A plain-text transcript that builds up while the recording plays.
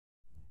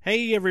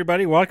Hey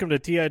everybody, welcome to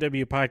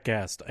TIW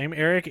Podcast. I'm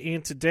Eric,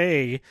 and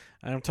today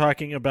I'm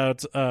talking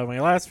about my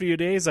last few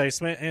days I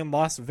spent in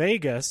Las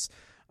Vegas.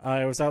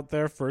 I was out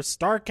there for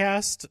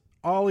StarCast,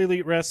 All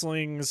Elite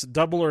Wrestling's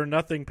Double or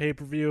Nothing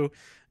pay-per-view,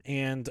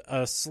 and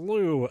a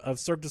slew of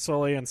Cirque du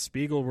Soleil and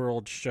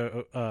Spiegelworld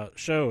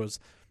shows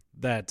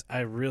that I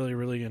really,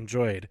 really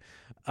enjoyed.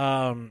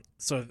 So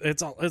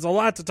it's a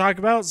lot to talk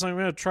about, so I'm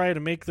going to try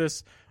to make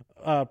this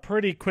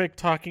pretty quick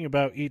talking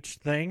about each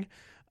thing.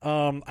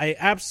 I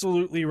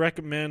absolutely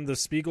recommend the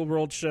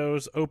Spiegelworld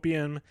shows,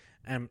 Opium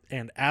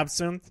and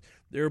Absinthe.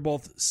 They're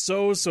both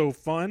so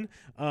fun.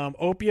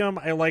 Opium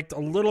I liked a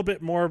little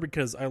bit more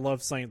because I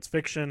love science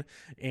fiction,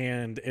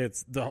 and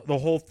it's the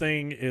whole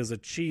thing is a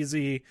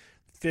cheesy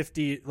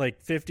 50s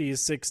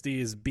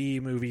 60s B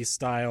movie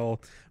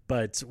style,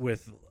 but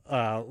with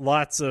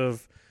lots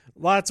of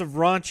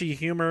raunchy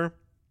humor,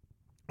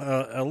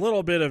 a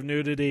little bit of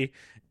nudity,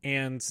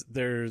 and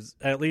there's,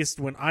 at least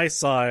when I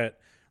saw it,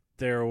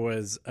 there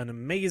was an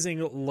amazing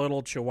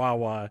little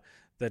chihuahua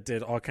that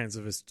did all kinds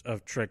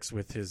of tricks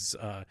with his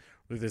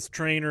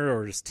trainer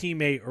or his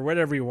teammate or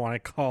whatever you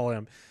want to call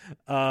him.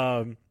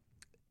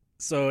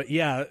 So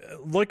yeah,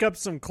 look up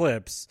some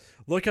clips.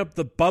 Look up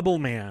the Bubble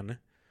Man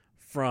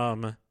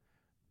from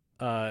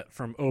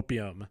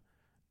Opium.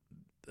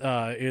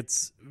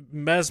 It's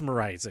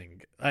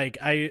mesmerizing. Like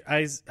I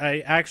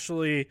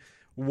actually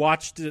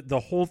watched the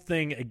whole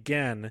thing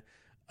again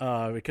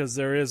because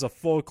there is a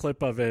full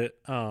clip of it.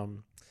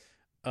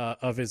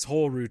 Of his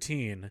whole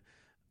routine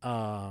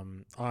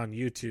on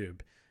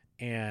YouTube,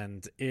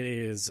 and it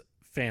is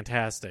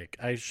fantastic.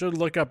 I should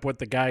look up what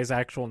the guy's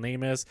actual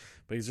name is,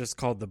 but he's just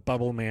called the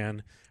Bubble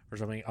Man or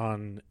something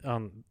on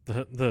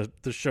the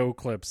show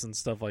clips and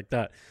stuff like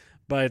that.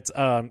 But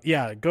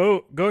yeah,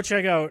 go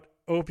check out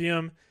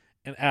Opium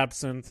and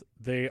Absinthe.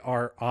 They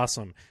are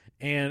awesome,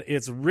 and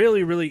it's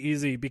really, really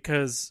easy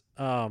because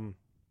I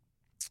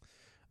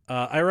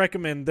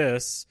recommend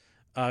this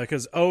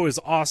because O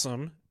is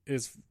awesome.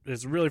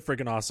 Is really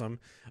freaking awesome.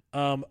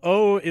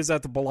 O is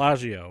at the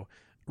Bellagio.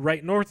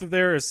 Right north of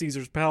there is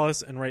Caesar's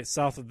Palace, and right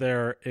south of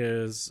there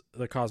is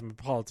the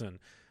Cosmopolitan.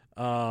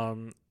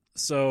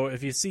 So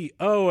if you see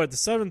O at the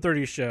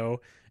 7:30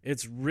 show,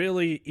 it's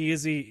really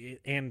easy,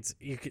 and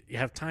you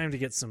have time to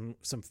get some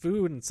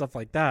food and stuff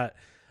like that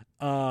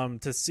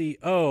to see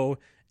O,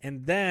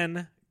 and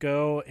then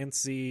go and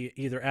see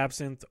either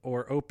Absinthe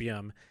or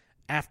Opium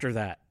after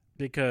that,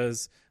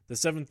 because the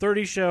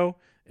 7:30 show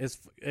is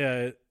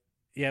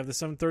you have the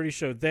 7:30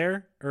 show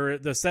there, or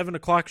the 7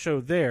 o'clock show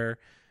there,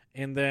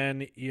 and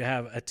then you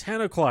have a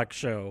 10 o'clock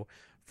show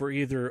for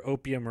either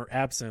Opium or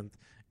Absinthe.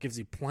 Gives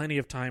you plenty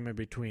of time in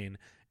between,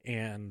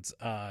 and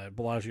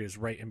Bellagio is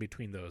right in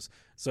between those.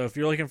 So if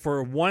you're looking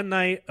for one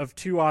night of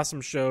two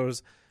awesome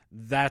shows,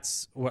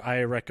 that's what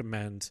I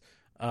recommend.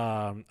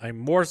 I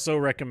more so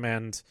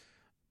recommend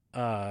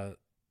O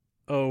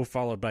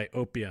followed by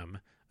Opium,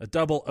 a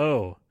double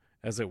O,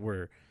 as it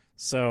were.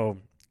 So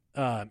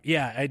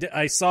yeah,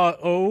 I saw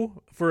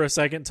O for a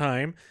second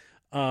time.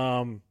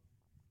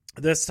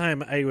 This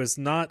time I was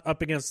not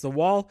up against the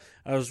wall.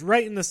 I was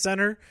right in the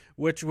center,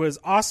 which was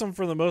awesome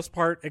for the most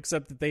part,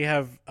 except that they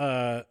have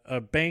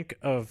a bank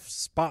of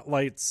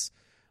spotlights,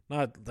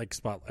 not like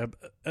spotlight,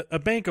 a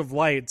bank of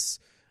lights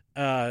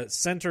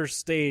center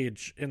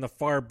stage in the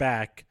far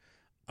back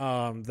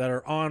that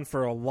are on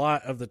for a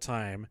lot of the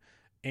time.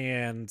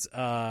 And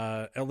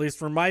at least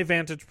from my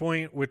vantage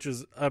point, which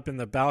is up in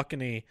the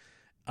balcony,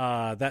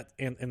 that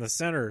in the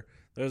center,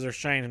 those are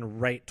shining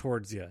right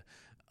towards you.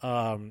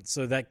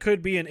 So that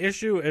could be an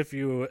issue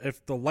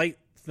if the light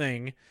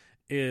thing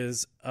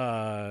is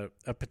a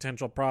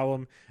potential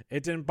problem.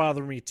 It didn't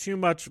bother me too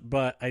much,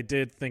 but I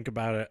did think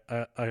about it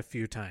a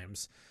few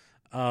times.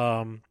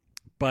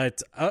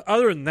 But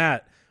other than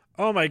that,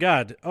 oh my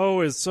God, O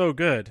is so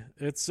good.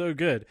 It's so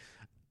good.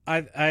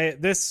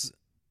 This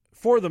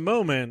for the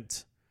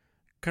moment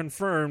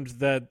confirmed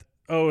that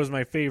O is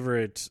my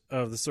favorite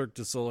of the Cirque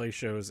du Soleil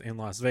shows in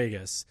Las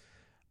Vegas.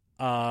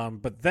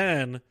 But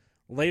then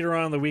later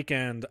on in the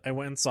weekend, I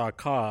went and saw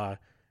Ka,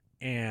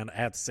 and I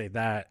have to say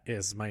that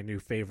is my new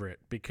favorite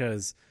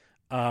because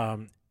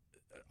all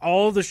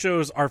of the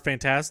shows are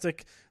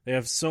fantastic. They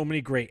have so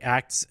many great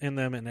acts in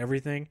them and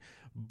everything.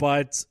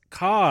 But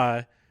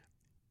Ka,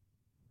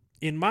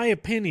 in my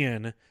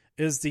opinion,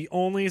 is the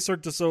only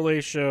Cirque du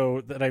Soleil show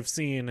that I've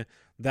seen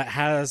that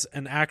has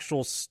an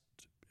actual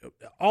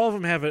all of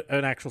them have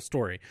an actual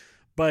story,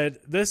 but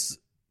this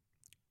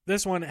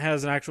one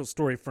has an actual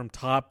story from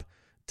top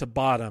to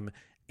bottom,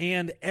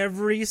 and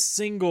every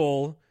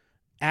single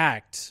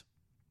act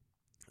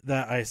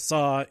that I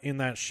saw in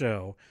that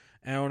show,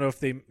 I don't know if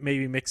they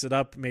maybe mix it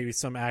up, maybe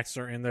some acts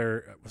are in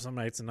there some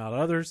nights and not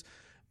others,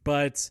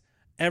 but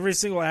every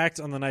single act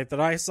on the night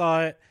that I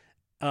saw it,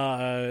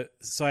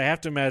 so I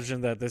have to imagine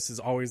that this is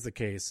always the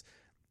case.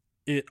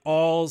 It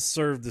all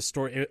served the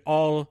story. It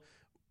all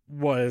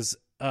was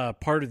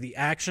part of the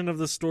action of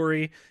the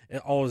story. It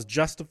all is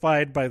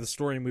justified by the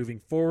story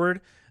moving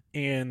forward,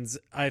 and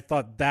I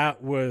thought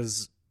that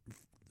was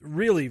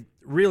really,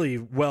 really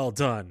well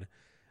done.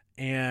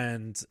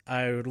 and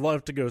I would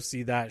love to go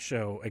see that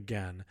show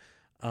again.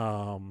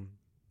 Maybe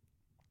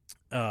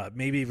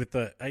with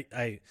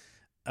I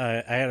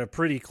had a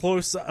pretty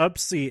close up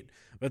seat,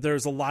 but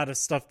there's a lot of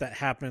stuff that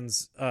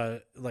happens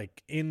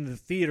like in the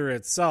theater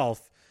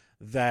itself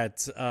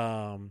that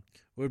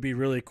would be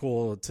really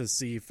cool to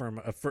see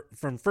from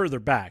further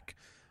back.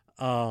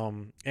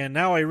 And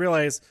now I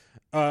realize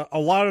a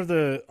lot of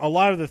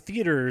the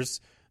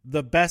theaters,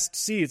 the best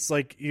seats,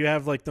 like you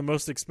have like the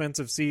most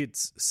expensive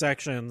seats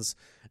sections,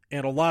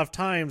 and a lot of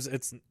times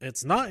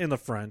it's not in the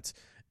front,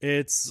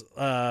 it's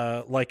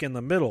like in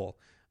the middle,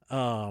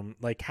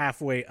 like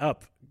halfway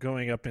up,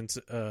 going up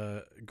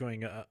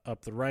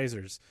up the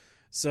risers.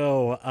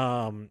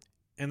 So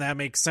and that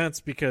makes sense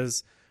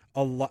because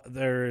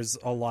there's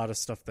a lot of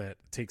stuff that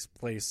takes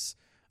place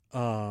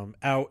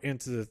out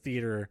into the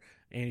theater,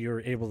 and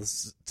you're able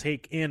to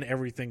take in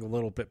everything a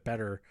little bit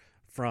better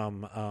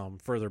from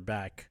further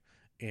back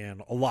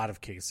in a lot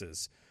of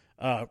cases.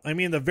 I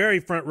mean, the very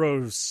front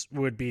rows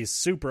would be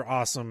super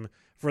awesome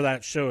for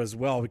that show as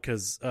well,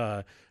 because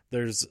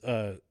there's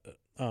a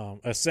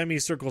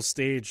semicircle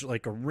stage,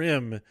 like a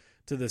rim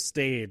to the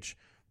stage,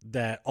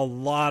 that a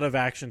lot of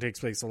action takes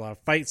place. A lot of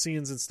fight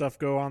scenes and stuff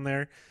go on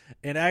there.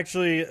 And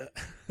actually,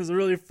 there's a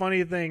really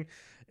funny thing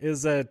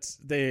is that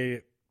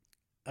they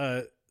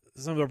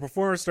some of the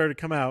performers started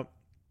to come out,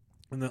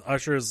 and the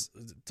ushers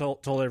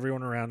told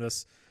everyone around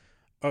us,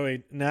 "Oh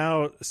wait,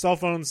 now cell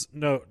phones,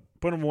 no,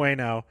 put them away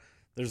now.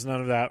 There's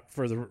none of that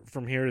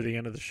from here to the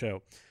end of the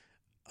show."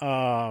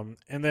 And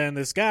then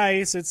this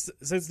guy sits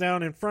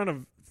down in front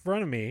of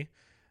me,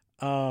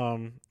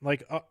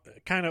 like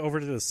kind of over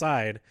to the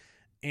side,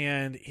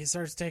 and he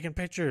starts taking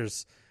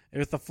pictures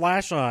with the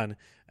flash on.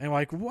 And I'm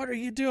like, "What are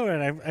you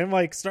doing?" I'm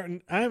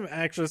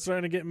actually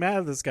starting to get mad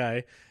at this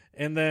guy.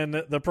 And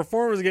then the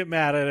performers get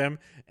mad at him,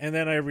 and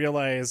then I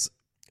realize,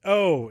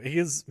 oh,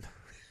 he's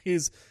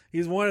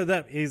one of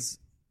them. This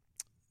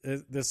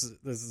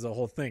is a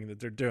whole thing that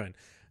they're doing.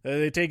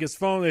 They take his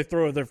phone, they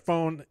throw their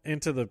phone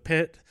into the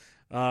pit,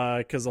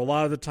 because a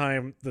lot of the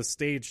time the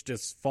stage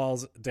just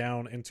falls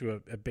down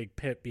into a big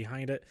pit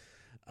behind it.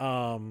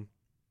 And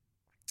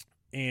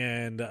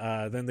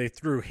then they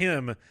threw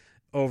him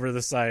over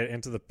the side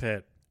into the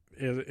pit.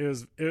 It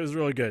was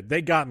really good.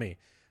 They got me.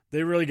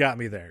 They really got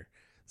me there.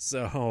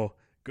 So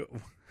good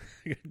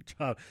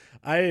job.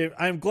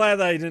 I'm glad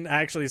that I didn't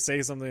actually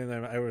say something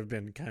that I would have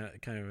been kind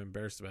of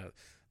embarrassed about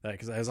that,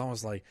 because I was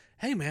almost like,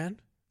 "Hey man,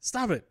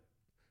 stop it.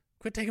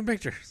 Quit taking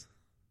pictures."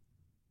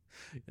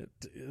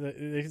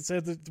 They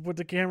said to put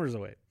the cameras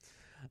away.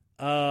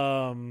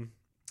 Also,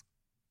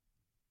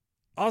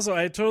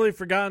 I had totally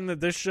forgotten that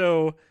this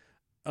show,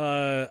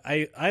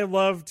 I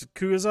loved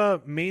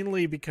Kuza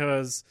mainly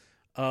because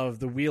of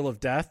the Wheel of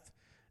Death,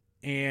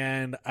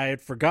 and I had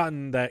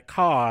forgotten that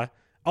Ka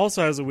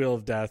also has a Wheel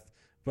of Death,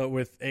 but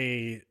with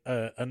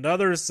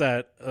another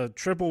set, a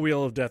triple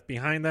Wheel of Death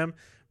behind them.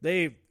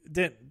 They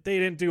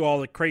didn't do all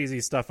the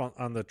crazy stuff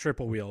on the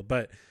triple wheel,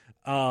 but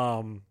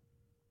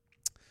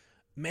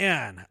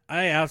man,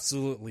 I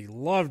absolutely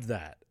loved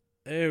that.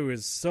 It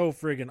was so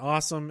friggin'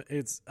 awesome.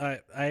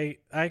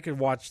 I could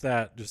watch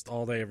that just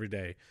all day, every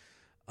day.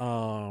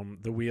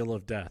 The Wheel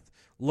of Death.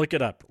 Look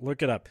it up.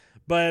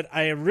 But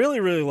I really,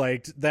 really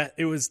liked that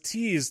it was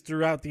teased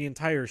throughout the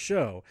entire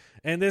show.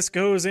 And this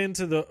goes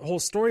into the whole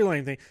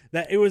storyline thing,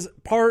 that it was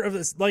part of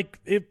this, like,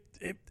 the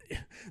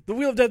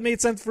Wheel of Death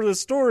made sense for the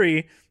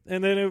story,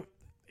 and then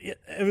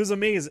it was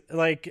amazing.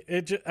 Like,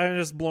 I'm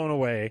just blown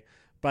away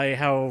by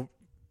how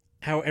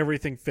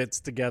everything fits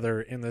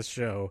together in this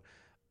show.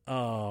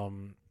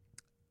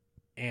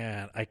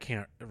 And I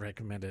can't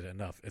recommend it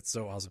enough. It's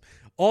so awesome.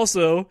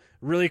 Also,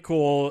 really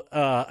cool.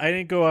 I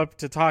didn't go up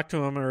to talk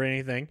to him or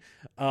anything.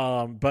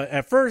 But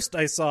at first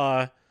I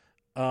saw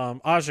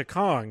Aja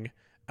Kong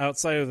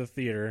outside of the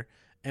theater.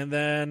 And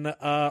then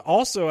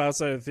also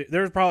outside of the theater,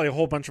 there was probably a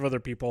whole bunch of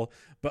other people.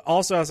 But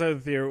also outside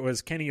of the theater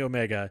was Kenny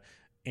Omega.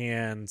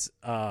 And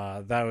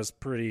that was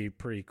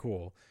pretty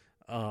cool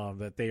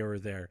that they were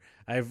there.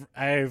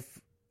 I've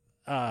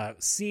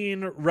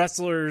seen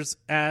wrestlers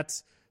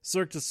at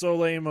Cirque du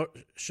Soleil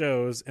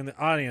shows in the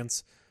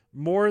audience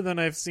more than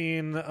I've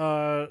seen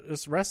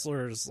just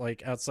wrestlers,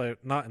 like, outside,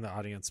 not in the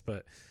audience,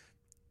 but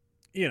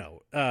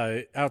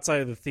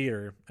outside of the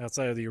theater,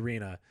 outside of the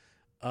arena.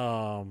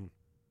 I've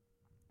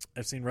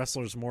seen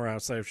wrestlers more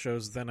outside of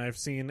shows than I've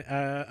seen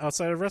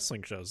outside of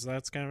wrestling shows.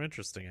 That's kind of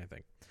interesting, I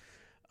think.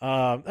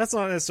 That's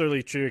not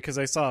necessarily true, because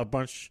I saw a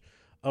bunch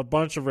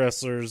of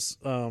wrestlers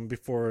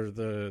before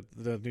the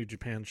New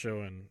Japan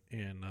show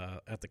in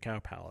at the Cow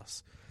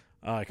Palace.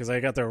 Because I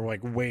got there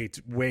like way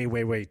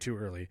too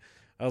early.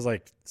 I was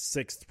like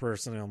sixth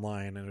person in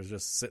line, and it was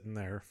just sitting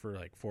there for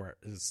like 4 hours.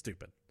 It was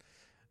stupid.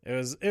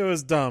 It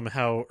was dumb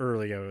how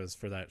early I was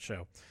for that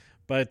show.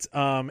 But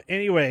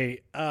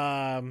anyway,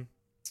 what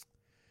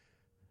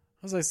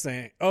was I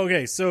saying?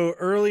 Okay, so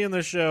early in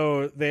the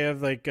show, they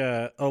have like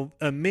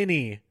a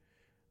mini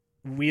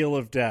Wheel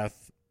of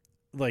Death,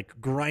 like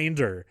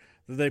grinder,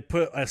 that they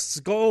put a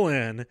skull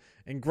in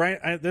and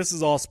grind. This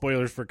is all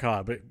spoilers for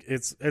COD, but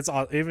it's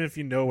even if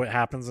you know what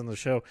happens in the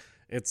show,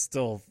 it's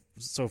still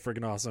so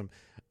freaking awesome.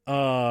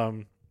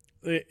 And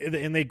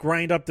they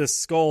grind up this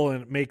skull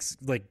and it makes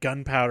like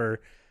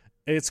gunpowder.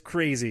 It's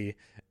crazy.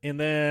 And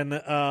then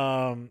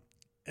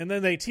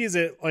they tease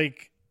it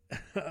like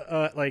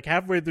like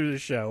halfway through the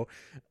show,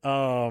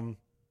 or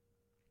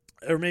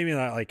maybe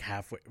not like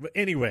halfway, but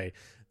anyway,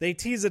 they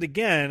tease it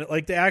again.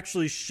 Like they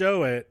actually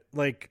show it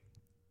like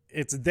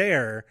it's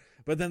there,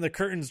 but then the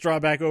curtains draw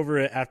back over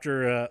it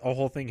after a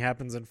whole thing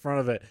happens in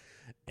front of it.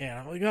 And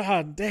I'm like,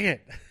 oh, dang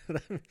it.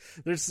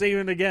 They're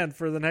saving it again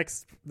for the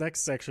next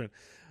section.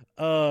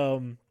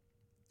 And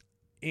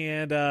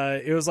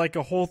it was like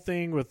a whole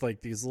thing with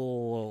like these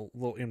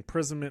little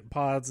imprisonment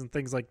pods and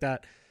things like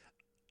that.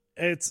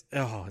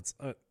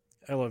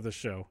 I love this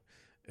show.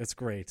 It's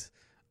great.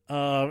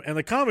 And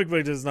the comic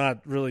book does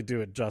not really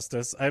do it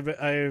justice.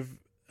 I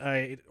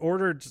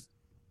ordered,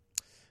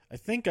 I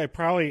think I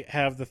probably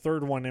have the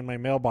third one in my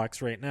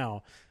mailbox right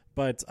now,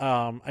 but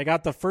I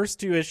got the first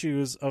 2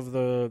 issues of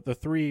the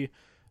 3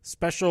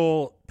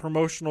 special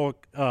promotional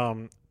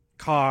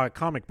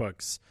comic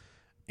books,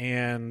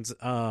 and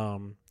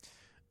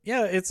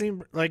yeah, it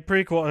seemed like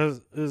pretty cool.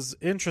 It was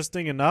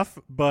interesting enough,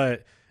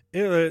 but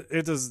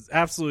it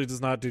absolutely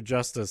does not do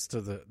justice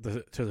to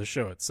the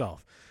show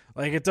itself.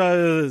 Like it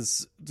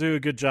does do a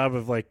good job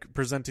of like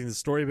presenting the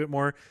story a bit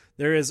more.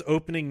 There is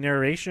opening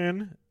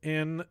narration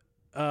in,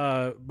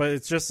 but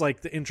it's just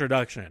like the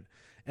introduction.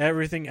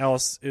 Everything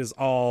else is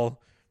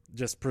all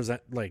just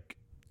present. Like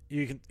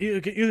you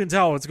can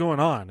tell what's going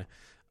on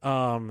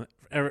from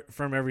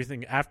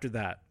everything after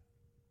that.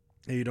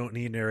 You don't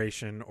need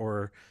narration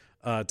or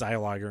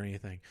dialogue or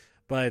anything.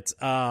 But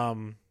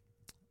yeah,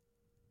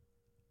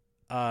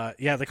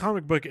 the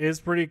comic book is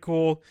pretty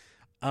cool.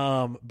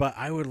 But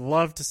I would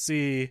love to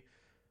see,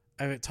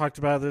 I haven't talked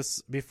about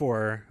this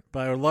before,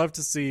 but I would love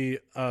to see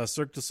a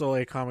Cirque du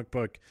Soleil comic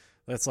book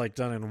that's like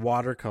done in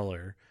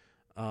watercolor.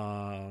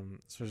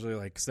 Especially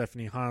like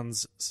Stephanie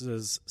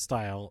Hans's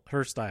style,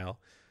 her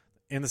style.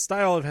 In the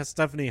style of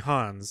Stephanie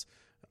Hans,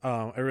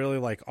 I really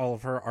like all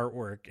of her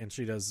artwork, and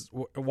she does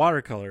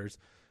watercolors.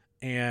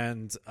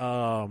 And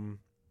I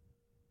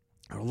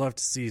would love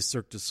to see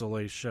Cirque du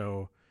Soleil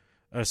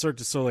Cirque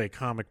du Soleil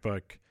comic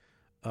book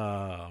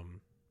done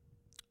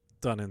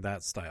in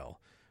that style.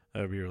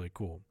 That would be really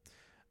cool.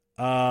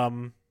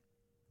 So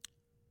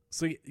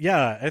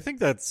yeah, I think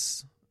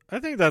that's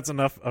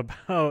enough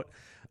about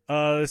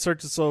the Cirque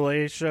du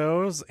Soleil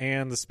shows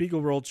and the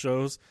Spiegelworld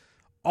shows.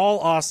 All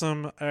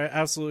awesome. I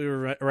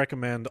absolutely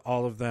recommend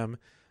all of them.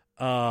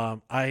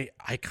 I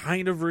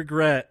kind of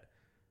regret.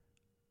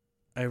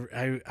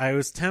 I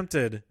was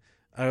tempted.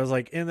 I was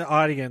like in the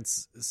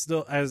audience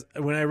still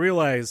when I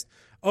realized,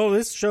 oh,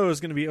 this show is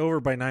going to be over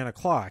by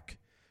 9:00.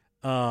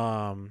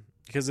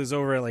 Because it was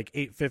over at like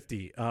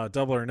 8:50.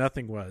 Double or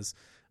Nothing was,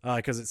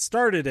 because it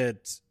started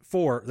at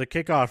 4. The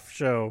kickoff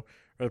show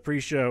or the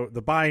pre-show,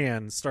 the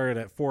buy-in started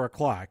at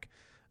 4:00.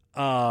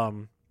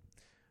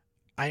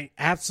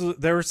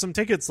 There were some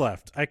tickets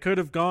left. I could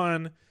have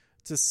gone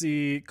to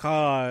see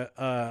Ka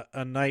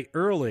a night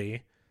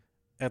early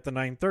at the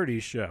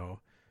 9:30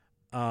 show.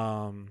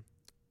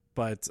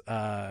 But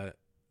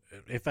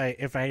if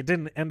I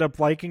didn't end up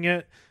liking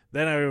it,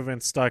 then I would have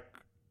been stuck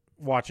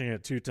watching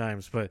it 2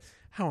 times. But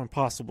how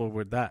impossible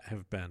would that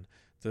have been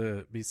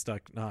to be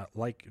stuck to not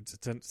like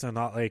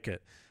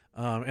it?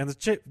 And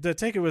the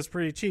ticket was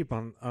pretty cheap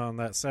on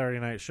that Saturday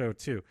night show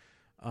too,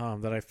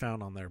 that I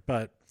found on there.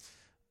 But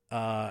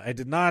I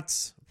did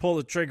not pull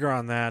the trigger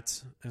on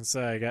that, and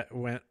so I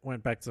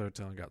went back to the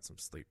hotel and got some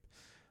sleep.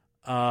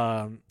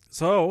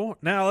 So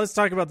now let's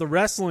talk about the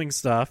wrestling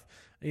stuff.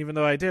 Even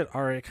though I did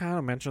already kind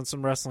of mention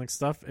some wrestling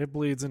stuff, it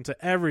bleeds into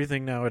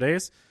everything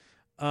nowadays.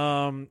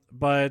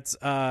 But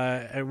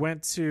I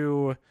went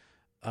to,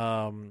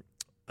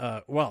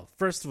 well,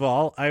 first of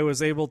all, I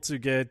was able to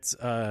get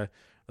the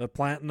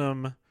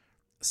Platinum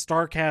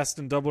Starcast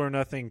and Double or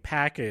Nothing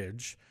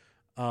package,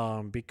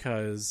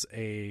 because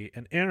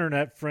an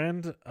internet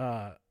friend,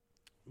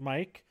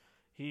 Mike,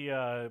 he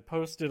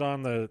posted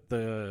on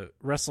the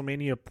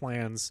WrestleMania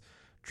plans,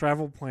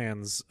 travel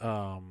plans,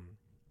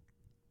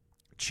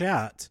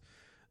 chat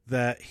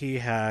that he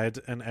had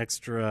an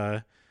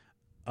extra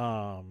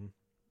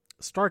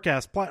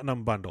Starcast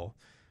Platinum bundle.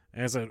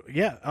 And I said,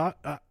 yeah,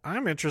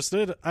 I'm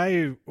interested.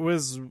 I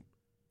was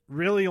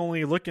really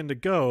only looking to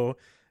go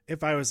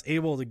if I was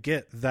able to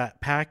get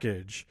that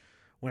package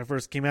when it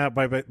first came out.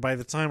 By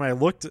the time I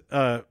looked,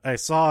 I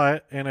saw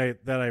it, and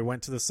I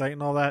went to the site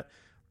and all that,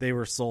 they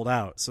were sold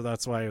out. So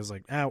that's why I was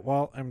like,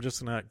 well, I'm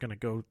just not going to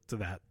go to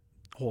that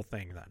whole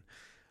thing then.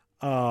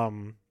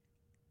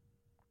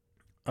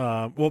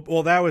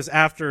 Well, that was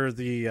after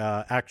the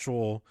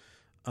actual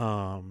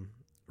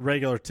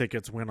regular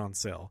tickets went on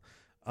sale.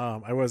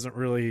 I wasn't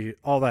really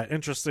all that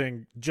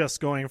interesting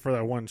just going for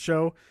that one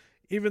show,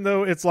 even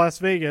though it's Las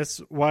Vegas.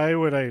 Why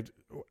would I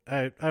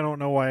don't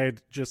know why I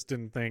just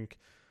didn't think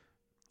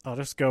I'll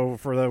just go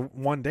for the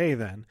one day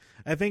then.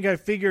 I think I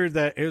figured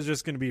that it was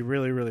just going to be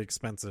really, really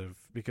expensive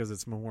because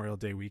it's Memorial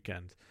Day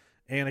weekend.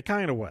 And it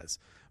kind of was.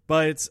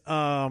 But,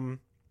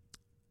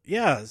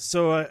 yeah,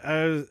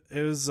 so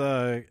it was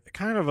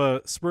kind of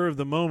a spur of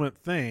the moment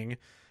thing.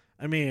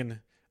 I mean,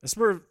 a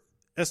spur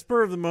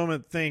of the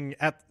moment thing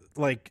at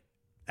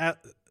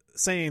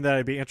saying that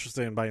I'd be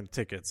interested in buying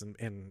tickets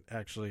and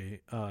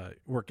actually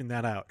working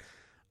that out.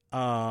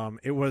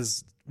 It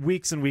was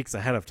weeks and weeks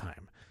ahead of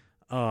time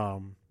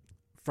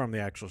from the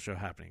actual show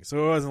happening.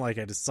 So it wasn't like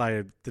I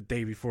decided the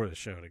day before the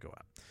show to go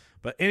out.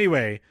 But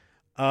anyway,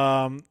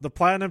 the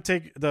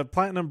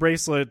platinum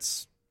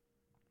bracelets,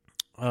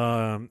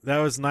 that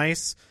was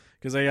nice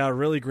because I got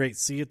really great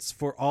seats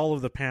for all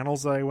of the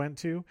panels that I went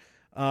to.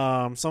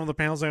 Some of the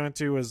panels I went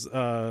to was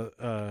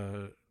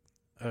a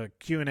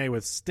Q&A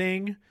with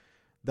Sting.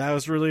 That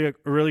was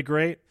really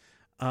great.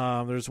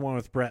 There's one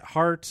with Bret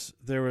Hart.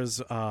 There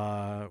was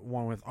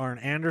one with Arn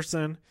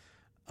Anderson.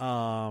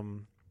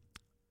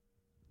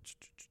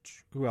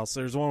 Who else?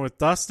 There's one with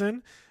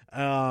Dustin.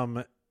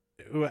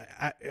 Who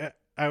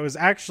I was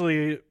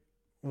actually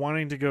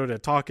wanting to go to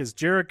Talk Is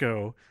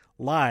Jericho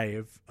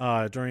live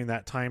during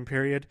that time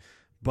period,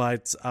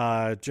 but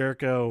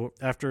Jericho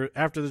after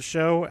the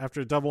show,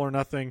 after Double or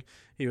Nothing,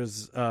 he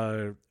was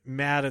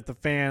mad at the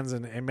fans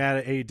and mad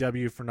at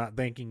AEW for not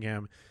thanking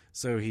him,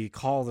 so he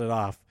called it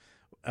off.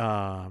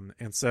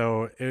 And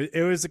so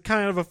it was a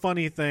kind of a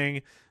funny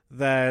thing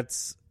that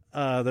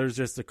there's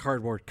just a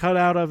cardboard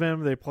cutout of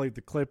him. They played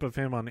the clip of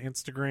him on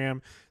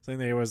Instagram saying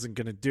that he wasn't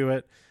going to do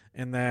it.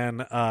 And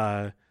then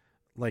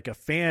like a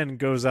fan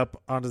goes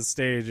up onto the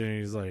stage and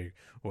he's like,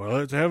 well,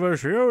 let's have a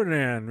show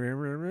then.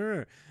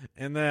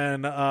 And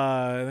then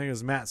I think it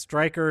was Matt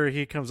Stryker.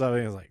 He comes up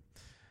and he's like,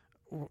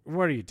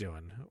 what are you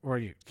doing? Where are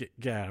you?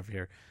 Get out of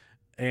here.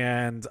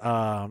 And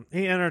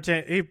he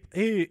entertained.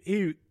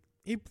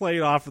 He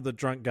played off of the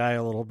drunk guy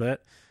a little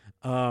bit.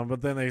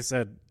 But then they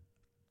said,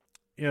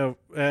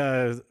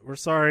 we're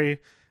sorry,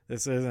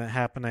 this isn't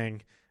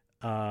happening.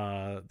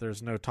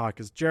 There's no Talk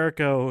Is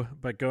Jericho,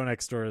 but go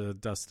next door to the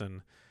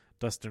Dustin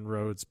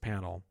Rhodes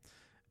panel.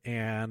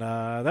 And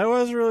that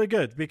was really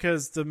good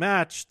because the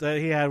match that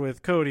he had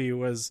with Cody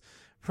was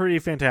pretty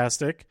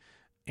fantastic.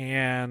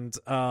 And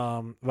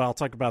I'll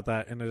talk about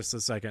that in just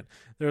a second.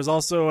 There was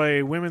also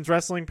a women's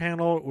wrestling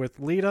panel with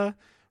Lita.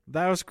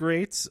 That was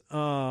great.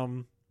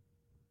 There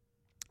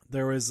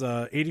was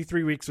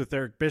 83 Weeks with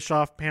Eric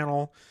Bischoff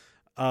panel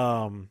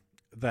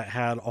that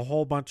had a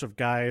whole bunch of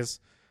guys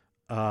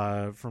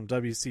from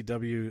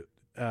WCW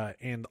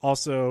and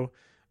also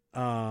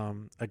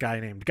a guy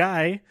named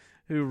Guy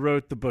who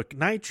wrote the book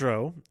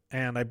Nitro.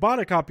 And I bought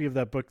a copy of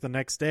that book the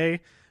next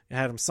day. I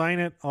had him sign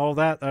it, all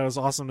that. That was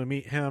awesome to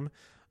meet him.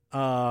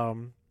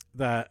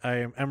 That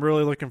I'm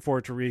really looking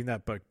forward to reading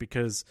that book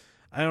because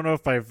I don't know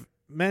if I've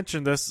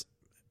mentioned this.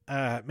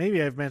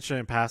 Maybe I've mentioned it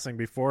in passing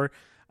before.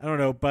 I don't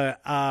know.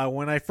 But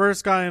when I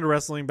first got into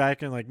wrestling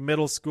back in like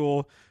middle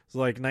school, so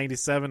like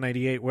 97,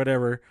 98,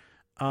 whatever,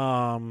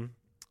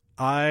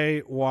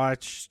 I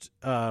watched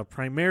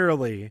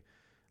primarily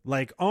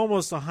like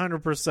almost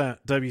 100%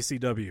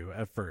 WCW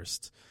at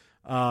first.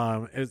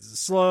 It's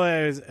slowly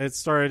it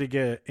started to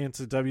get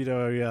into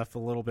WWF a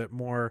little bit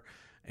more.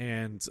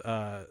 And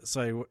so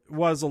I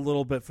was a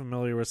little bit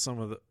familiar with some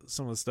of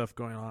the stuff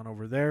going on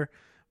over there,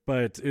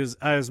 but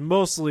I was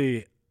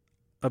mostly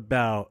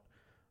about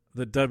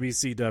the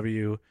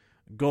WCW,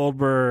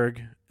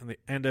 Goldberg and the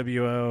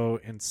NWO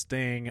and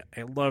Sting.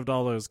 I loved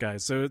all those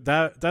guys, so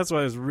that's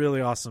why it was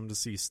really awesome to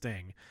see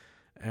Sting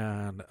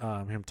and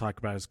him talk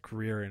about his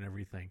career and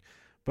everything.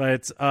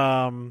 But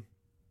and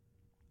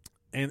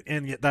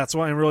that's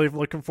why I'm really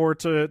looking forward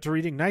to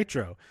reading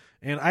Nitro.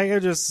 And I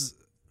just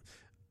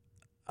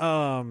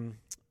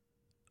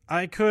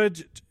I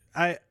could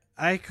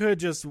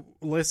just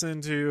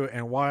listen to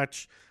and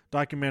watch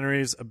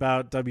documentaries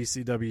about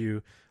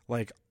WCW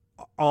like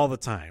all the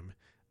time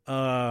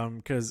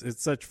because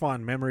it's such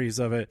fun memories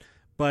of it.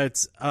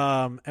 But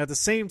at the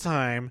same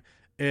time,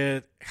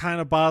 it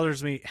kind of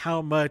bothers me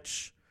how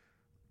much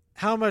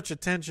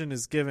attention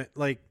is given,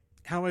 like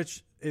how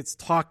much it's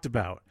talked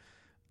about,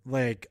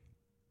 like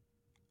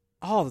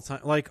all the time,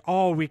 like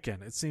all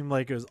weekend. It seemed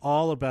like it was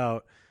all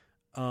about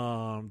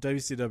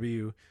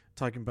WCW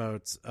talking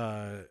about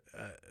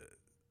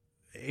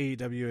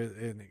AEW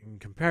in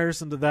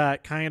comparison to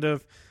that kind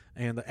of,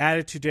 and the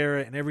Attitude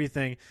Era and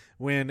everything,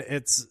 when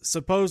it's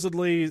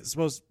supposedly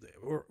supposed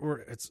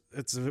or it's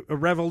a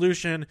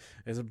revolution,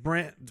 it's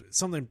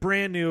something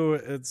brand new,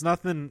 it's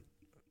nothing,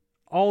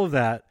 all of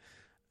that.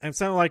 I'm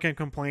sounding like I'm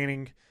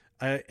complaining.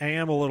 I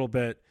am a little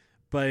bit,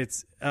 but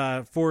it's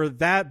for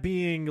that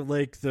being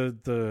like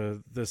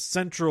the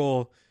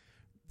central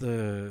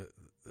the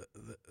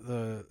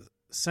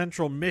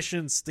central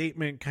mission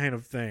statement kind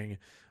of thing.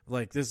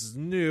 Like, this is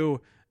new,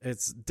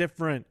 it's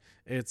different,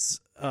 it's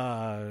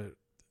an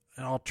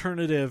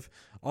alternative,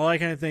 all that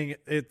kind of thing.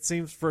 It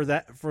seems for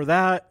that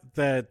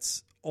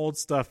old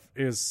stuff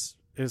is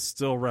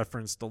still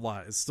referenced a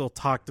lot. It's still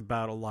talked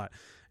about a lot,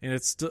 and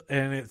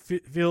it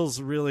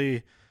feels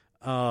really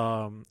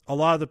A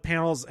lot of the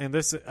panels, and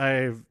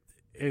it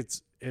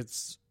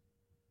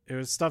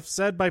was stuff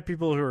said by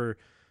people who are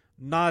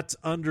not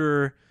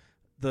under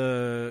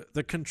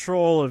the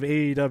control of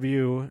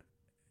AEW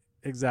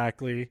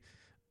exactly,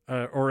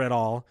 or at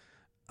all.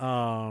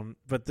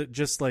 But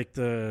just like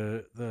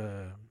the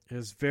it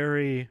was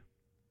very,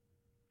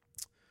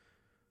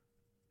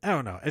 I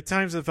don't know. At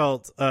times it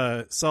felt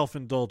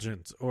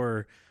self-indulgent,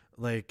 or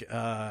like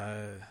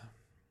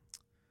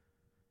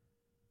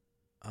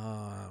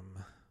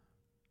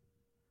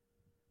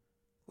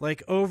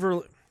like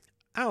over,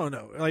 I don't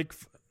know, like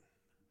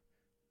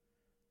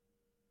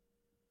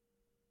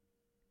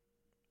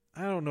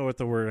I don't know what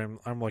the word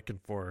I'm looking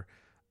for.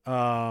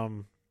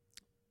 Like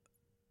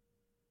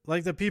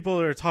the people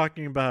that are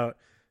talking about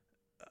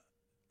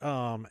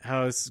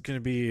how it's going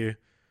to be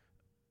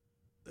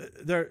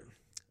there,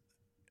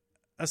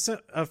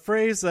 a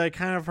phrase that I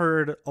kind of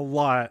heard a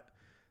lot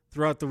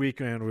throughout the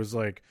weekend was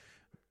like,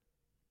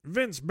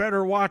 Vince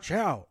better watch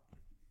out.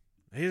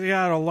 He's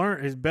got to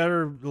learn. He's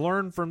better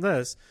learn from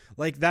this.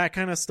 Like that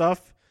kind of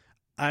stuff.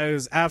 I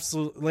was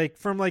absolutely like,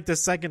 from like the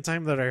second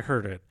time that I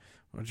heard it,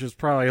 which is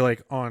probably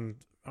like on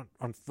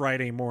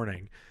Friday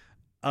morning.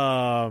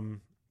 I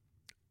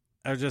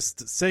was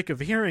just sick of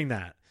hearing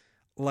that.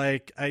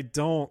 Like, I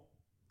don't.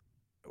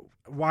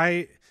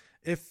 Why,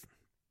 if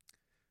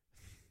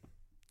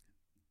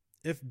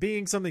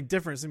being something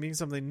different and being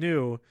something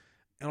new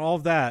and all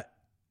of that,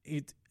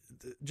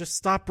 just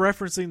stop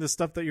referencing the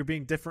stuff that you're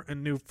being different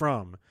and new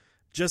from.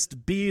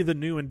 Just be the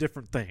new and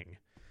different thing.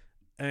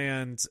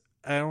 And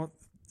I don't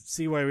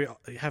see why we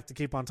have to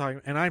keep on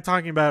talking. And I'm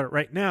talking about it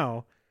right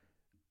now.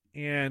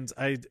 And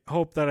I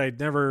hope that I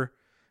never,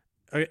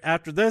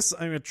 after this,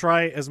 I'm going to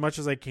try as much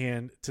as I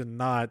can to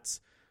not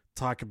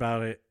talk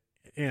about it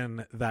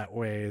in that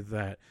way,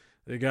 that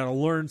they got to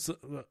learn,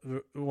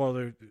 well,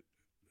 they're,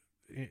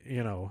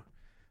 you know,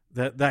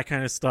 that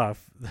kind of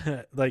stuff,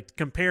 like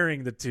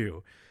comparing the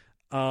two.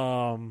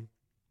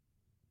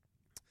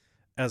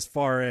 As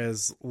far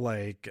as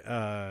like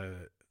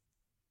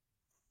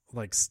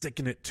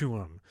sticking it to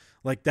them,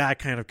 like that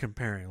kind of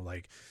comparing,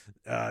 like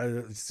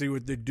see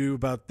what they do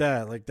about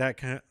that, like that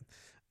kind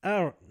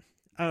of,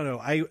 I don't know.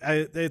 I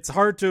it's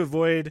hard to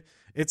avoid.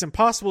 It's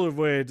impossible to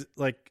avoid.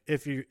 Like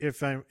if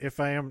I'm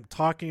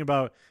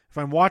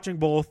watching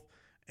both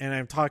and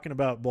I'm talking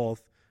about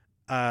both,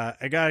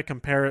 I gotta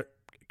compare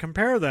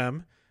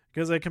them,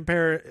 because I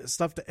compare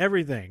stuff to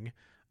everything.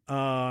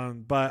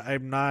 But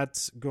I'm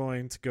not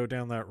going to go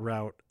down that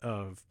route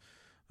of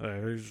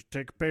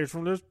take a page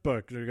from this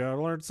book. You gotta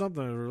learn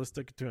something, or let's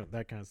stick it to it.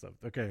 That kind of stuff.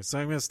 Okay, so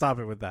I'm gonna stop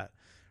it with that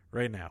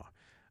right now.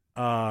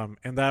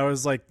 And that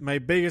was like my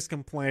biggest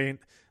complaint.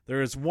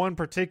 There is one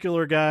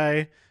particular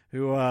guy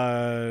who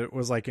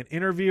was like an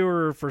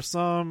interviewer for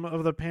some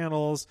of the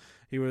panels.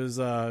 He was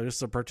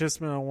just a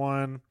participant on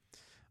one.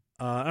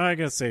 I'm not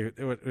gonna say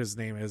what his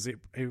name is. He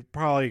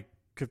probably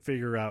could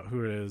figure out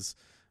who it is.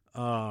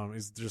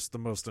 He's just the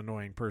most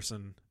annoying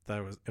person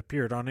that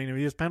appeared on any of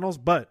these panels,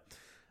 but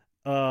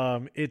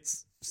it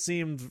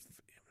seemed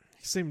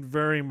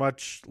very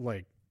much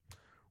like,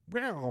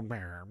 well,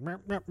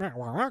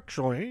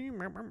 actually,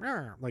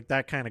 like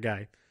that kind of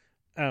guy.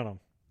 I don't know.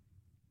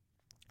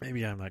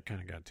 Maybe I'm that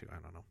kind of guy too. I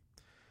don't know.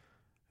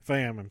 If I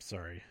am, I'm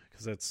sorry,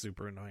 because that's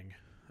super annoying.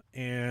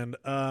 And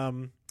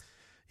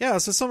yeah,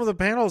 so some of the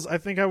panels I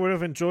think I would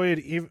have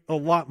enjoyed a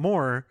lot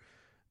more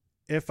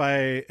if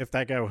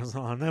that guy was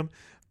on them.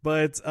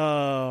 But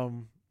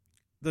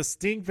the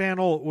Sting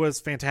panel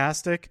was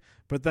fantastic.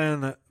 But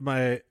then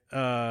my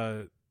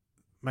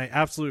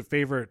absolute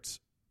favorite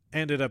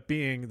ended up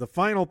being the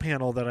final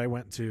panel that I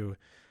went to,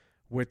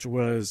 which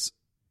was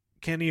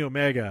Kenny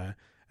Omega,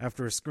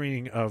 after a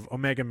screening of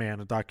Omega Man,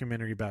 a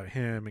documentary about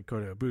him and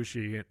Kota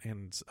Ibushi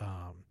and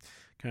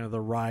kind of the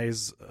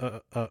rise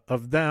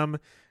of them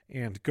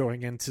and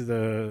going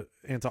into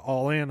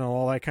All In and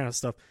all that kind of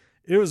stuff.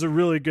 It was a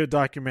really good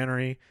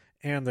documentary,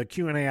 and the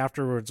Q&A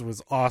afterwards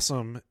was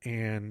awesome.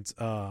 And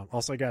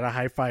also I got a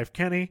high five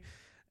Kenny,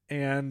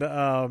 and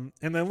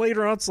then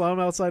later on saw him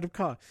outside of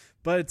Con.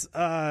 But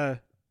yeah,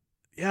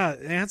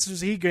 the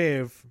answers he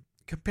gave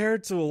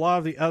compared to a lot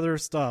of the other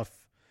stuff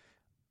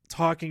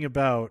talking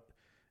about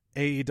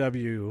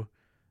AEW,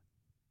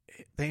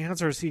 the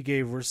answers he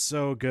gave were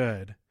so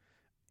good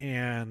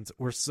and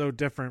were so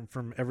different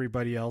from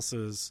everybody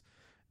else's.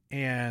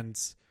 And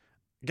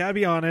gotta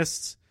be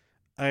honest,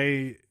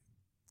 I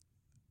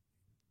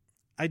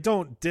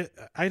don't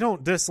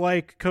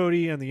dislike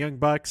Cody and the Young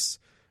Bucks,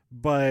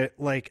 but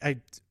like I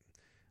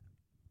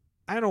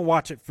don't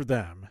watch it for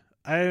them.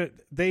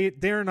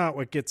 They're not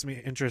what gets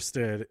me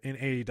interested in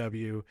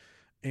AEW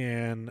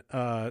and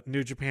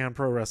New Japan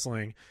Pro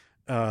Wrestling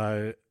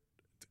for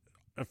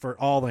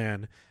All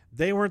In.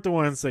 They weren't the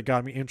ones that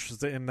got me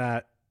interested in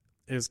that.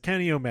 Is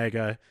Kenny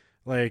Omega.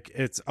 Like,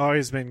 it's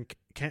always been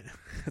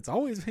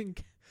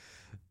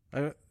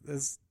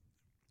this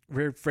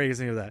weird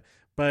phrasing of that.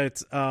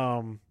 But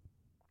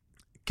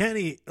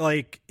Kenny,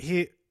 like,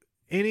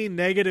 any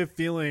negative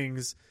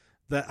feelings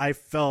that I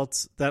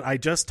felt that I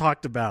just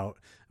talked about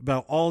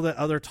about all the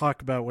other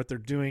talk about what they're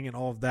doing and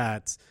all of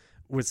that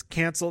was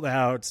canceled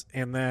out,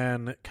 and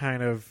then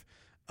kind of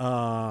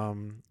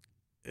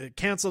it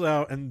canceled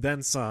out and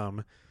then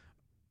some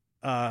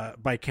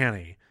by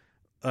Kenny.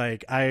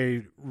 Like,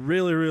 I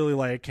really, really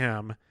like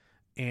him,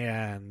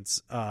 and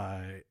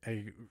I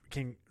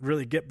can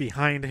really get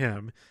behind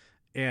him.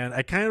 And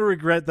I kind of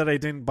regret that I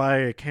didn't buy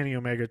a Kenny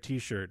Omega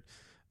t-shirt.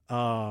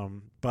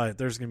 But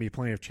there's going to be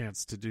plenty of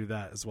chance to do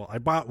that as well. I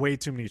bought way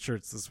too many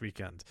shirts this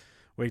weekend.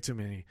 Way too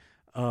many.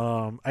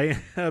 I ended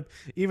up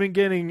even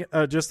getting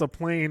just a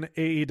plain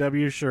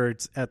AEW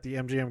shirt at the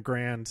MGM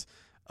Grand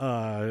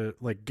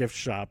like gift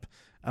shop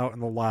out in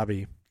the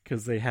lobby,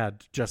 because they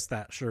had just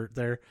that shirt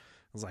there. I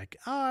was like,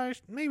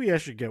 maybe I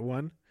should get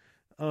one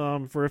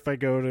for if I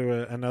go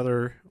to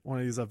another one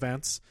of these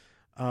events.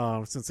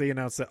 Since they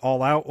announced that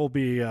All Out will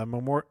be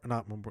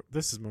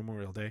this is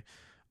Memorial Day,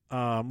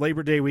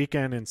 Labor Day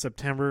weekend in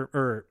September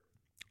or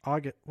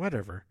August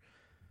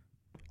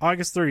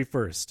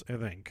 31st, I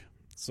think.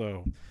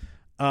 So,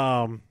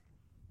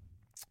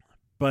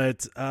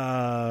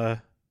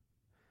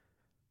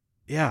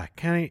 yeah,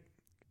 Kenny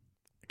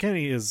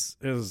is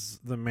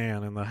the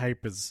man, and the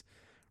hype is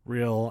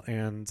real.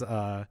 And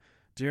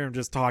Jerem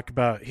just talked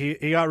about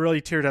he got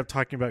really teared up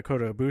talking about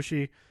Kota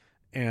Ibushi,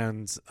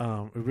 and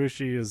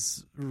Ibushi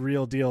is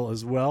real deal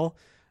as well,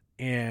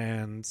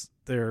 and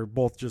they're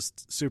both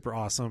just super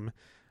awesome.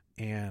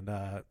 And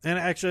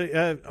actually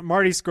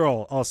Marty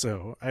Scurll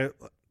also,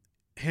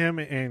 him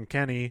and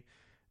Kenny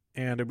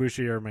and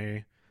Ibushi are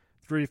my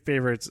three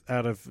favorites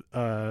out of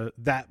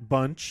that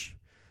bunch.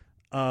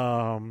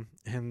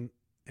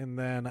 And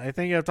then I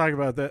think I've talked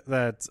about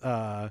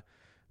that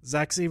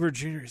Zack Sabre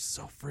Jr. is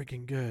so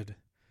freaking good.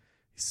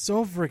 He's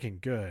so freaking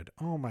good.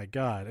 Oh my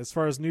god. As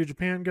far as New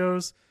Japan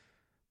goes,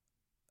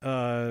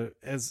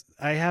 as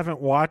I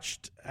haven't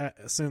watched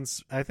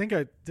since, I think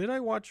I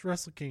watch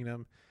Wrestle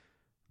Kingdom.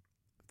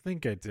 I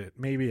think I did.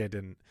 Maybe I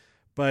didn't.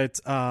 But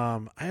I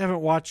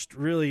haven't watched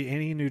really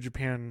any New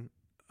Japan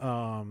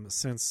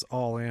since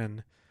All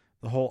In,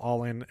 the whole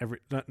All In,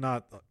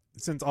 not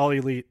since All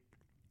Elite,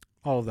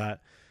 all of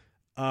that.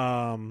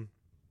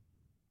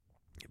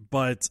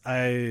 But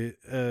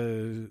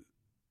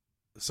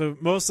so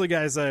most of the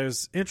guys I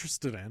was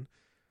interested in,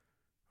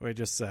 who I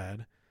just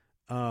said,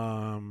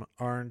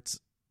 aren't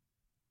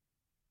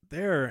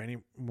there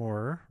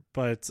anymore.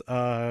 But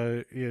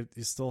you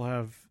still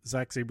have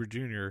Zack Sabre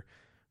Jr.,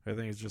 who I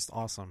think is just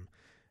awesome.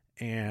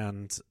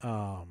 And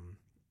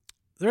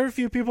there are a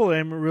few people that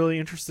I'm really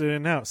interested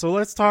in now. So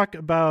let's talk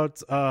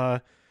about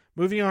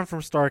moving on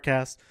from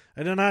StarCast.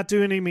 I did not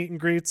do any meet and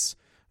greets.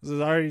 I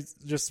already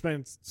just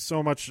spent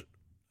so much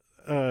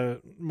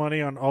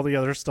money on all the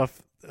other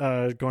stuff,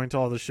 going to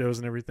all the shows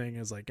and everything.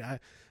 Is like I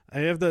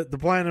have the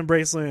platinum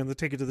bracelet and the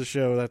ticket to the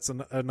show. That's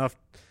enough.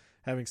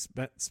 Having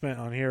spent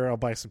on here, I'll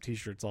buy some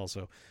t-shirts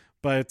also.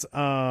 But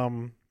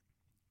over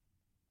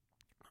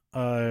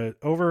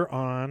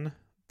on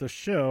the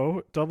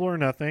show, Double or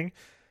Nothing,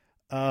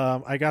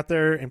 I got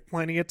there in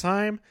plenty of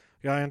time.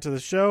 Got into the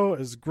show. It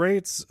was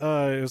great.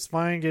 It was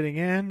fine getting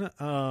in.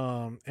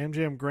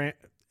 MGM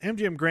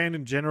Grand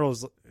in general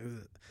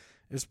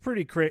is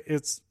pretty crazy.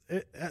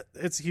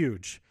 It's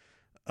huge.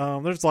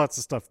 There's lots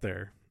of stuff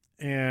there,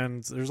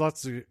 and there's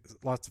lots of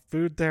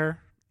food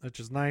there, which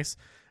is nice.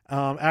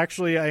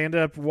 Actually, I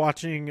ended up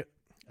watching.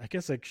 I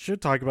guess I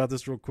should talk about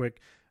this real quick,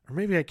 or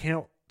maybe I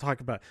can't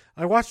talk about it.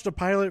 I watched a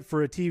pilot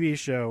for a TV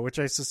show, which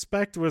I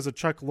suspect was a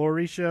Chuck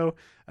Lorre show.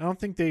 I don't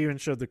think they even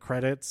showed the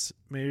credits.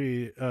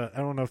 Maybe I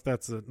don't know if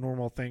that's a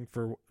normal thing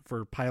for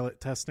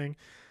pilot testing,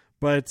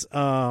 but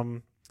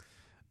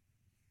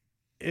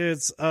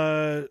it's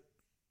yeah,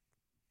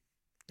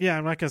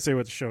 I'm not gonna say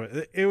what the show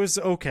is. It was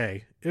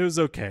okay.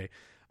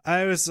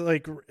 I was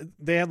like,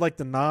 they had like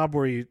the knob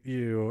where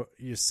you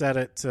set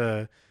it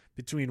to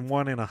between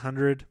 1 and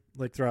 100,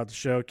 like throughout the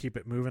show, keep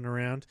it moving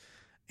around.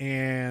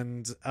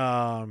 And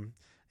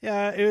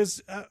yeah, it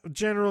was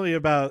generally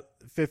about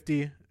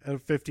 50 out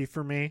of 50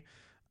 for me.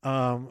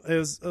 It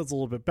was a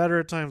little bit better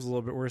at times, a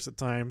little bit worse at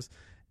times.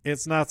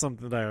 It's not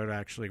something that I would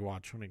actually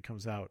watch when it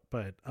comes out,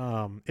 but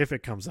if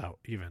it comes out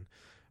even.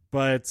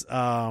 But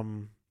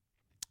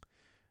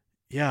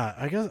yeah,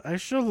 I guess I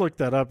should look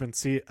that up and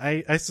see.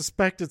 I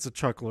suspect it's a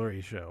Chuck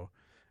Lorre show.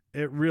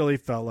 It really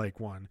felt like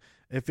one.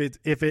 If it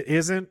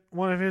isn't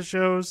one of his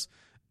shows,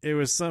 it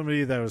was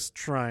somebody that was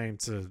trying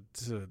to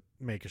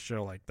make a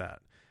show like that.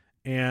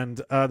 And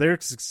they're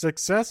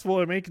successful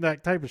at making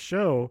that type of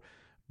show,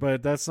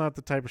 but that's not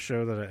the type of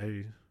show that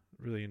I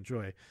really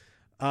enjoy.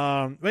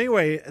 But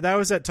anyway, that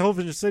was at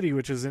Television City,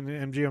 which is in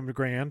MGM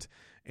Grand,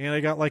 and I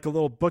got like a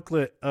little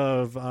booklet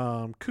of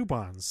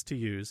coupons to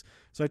use.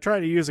 So I tried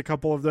to use a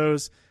couple of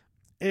those.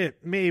 I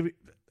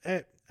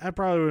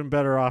probably would have been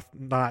better off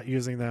not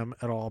using them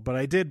at all, but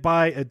I did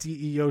buy a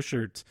DEO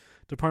shirt,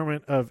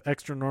 Department of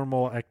Extra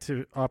Normal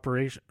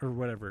Operation or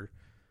whatever,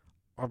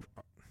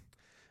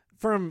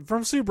 from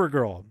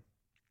Supergirl,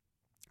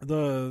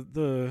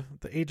 the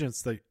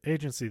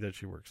agency that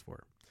she works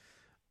for.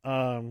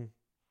 But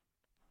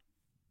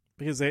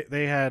because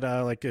they had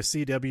like a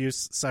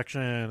CW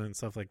section and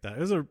stuff like that. It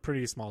was a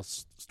pretty small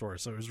store,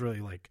 so it was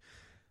really like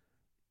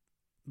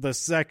the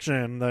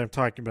section that I'm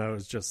talking about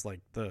is just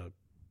like the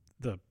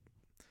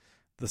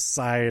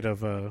side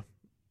of a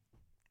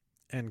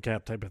end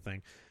cap type of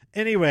thing.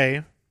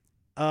 Anyway,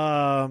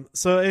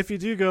 so if you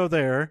do go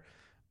there,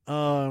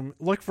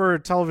 look for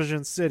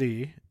Television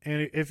City,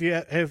 and if you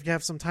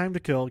have some time to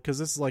kill, because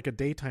this is like a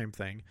daytime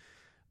thing,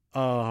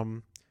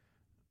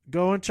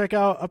 go and check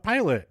out a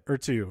pilot or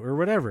two or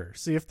whatever.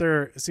 See if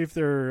they're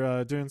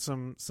doing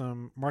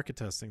some market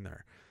testing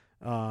there.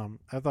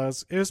 I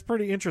thought it was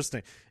pretty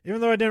interesting.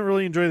 Even though I didn't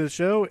really enjoy the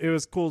show, it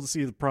was cool to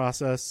see the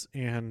process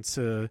and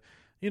to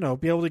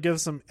be able to give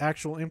some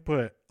actual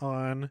input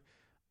on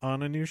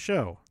a new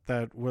show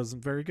that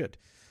wasn't very good.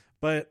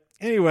 But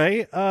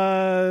anyway,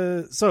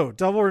 so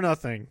Double or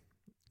Nothing.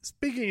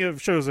 Speaking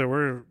of shows that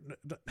were,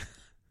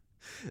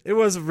 it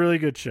was a really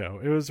good show.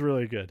 It was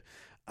really good.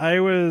 I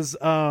was,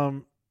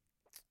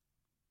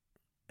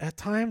 at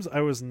times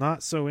I was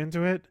not so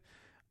into it.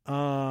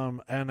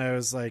 And I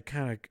was like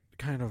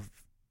kind of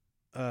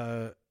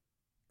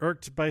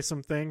irked by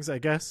some things, I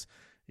guess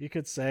you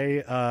could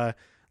say.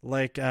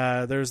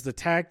 There's the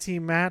tag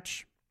team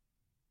match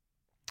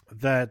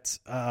that,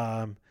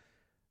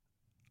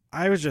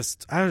 I was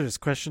just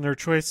questioning their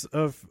choice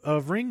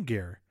of ring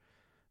gear,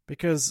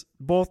 because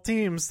both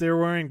teams, they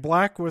were wearing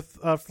black with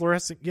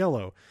fluorescent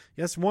yellow.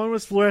 Yes, one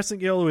was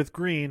fluorescent yellow with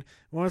green,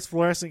 one was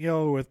fluorescent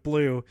yellow with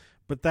blue,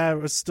 but that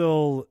was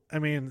still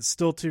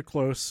too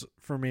close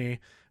for me,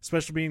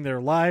 especially being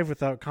there live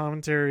without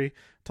commentary,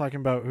 talking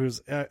about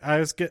who's.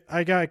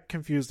 I got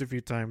confused a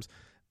few times.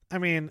 I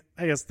mean,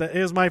 I guess that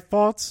is my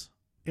fault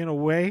in a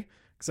way,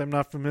 because I'm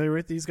not familiar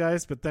with these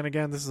guys. But then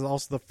again, this is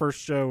also the first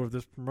show of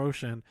this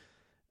promotion.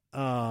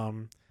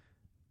 You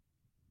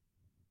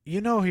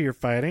know who you're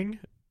fighting.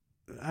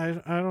 I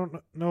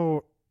don't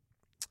know.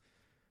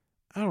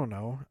 I don't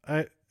know.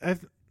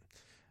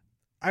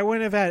 I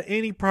wouldn't have had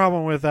any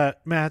problem with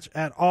that match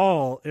at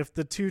all if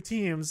the two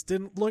teams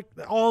didn't look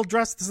all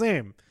dressed the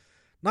same.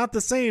 Not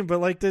the same,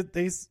 but like they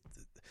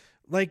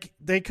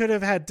could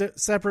have had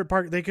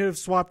separate they could have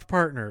swapped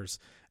partners,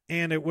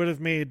 and it would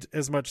have made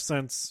as much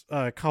sense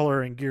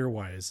color and gear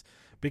wise,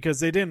 because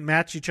they didn't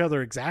match each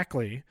other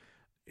exactly.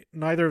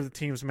 Neither of the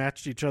teams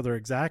matched each other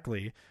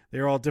exactly.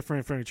 They were all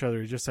different from each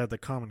other. You just had the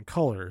common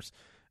colors,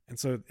 and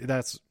so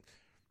that's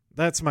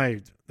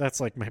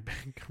like my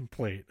big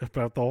complaint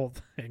about the whole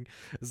thing.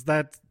 Is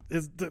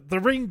the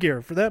ring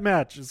gear for that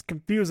match is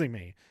confusing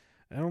me.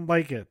 I don't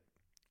like it.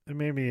 It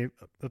made me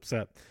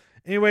upset.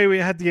 Anyway, we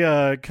had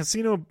the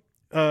casino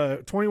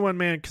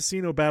 21-man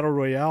casino battle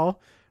royale.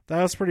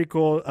 That was pretty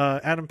cool.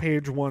 Adam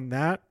Page won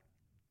that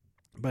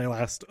by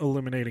last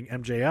eliminating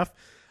MJF.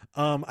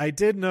 I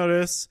did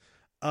notice.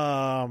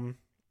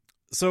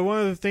 So one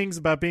of the things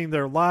about being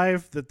there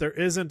live, that there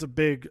isn't a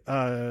big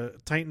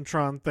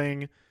Titantron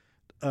thing,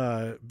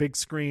 big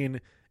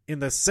screen in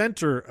the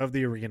center of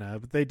the arena,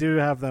 but they do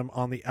have them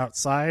on the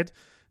outside.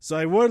 So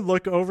I would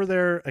look over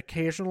there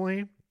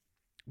occasionally,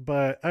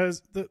 but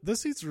the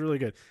seats are really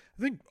good.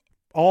 I think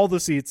all the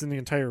seats in the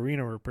entire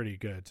arena were pretty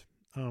good,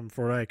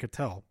 for what I could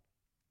tell.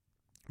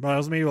 But I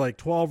was maybe like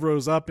 12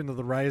 rows up into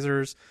the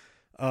risers,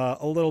 a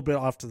little bit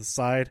off to the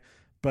side,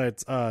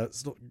 but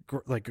still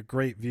like a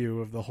great view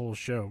of the whole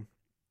show.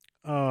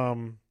 What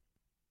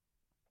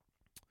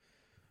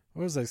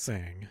was I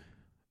saying?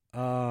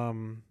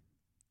 So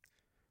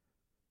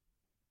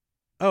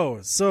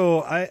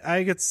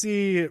I could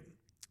see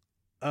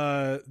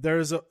there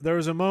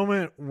was a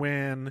moment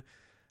when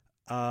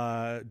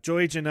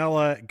Joey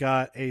Janela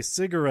got a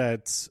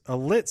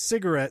lit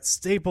cigarette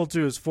stapled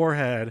to his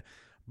forehead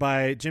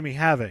by Jimmy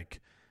Havoc,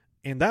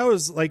 and that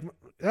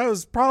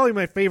was probably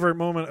my favorite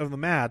moment of the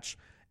match.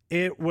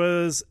 It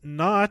was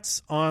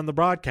not on the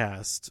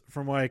broadcast,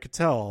 from what I could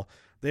tell.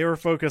 They were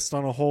focused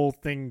on a whole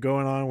thing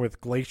going on with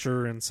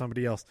Glacier and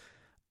somebody else.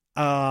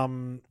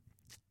 Yeah,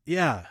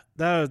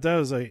 that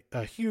was a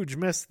huge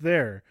miss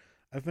there.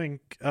 I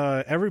think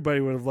everybody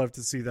would have loved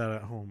to see that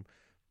at home,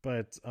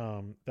 but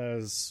I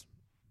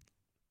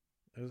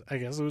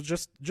guess it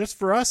was just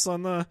for us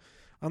on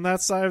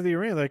that side of the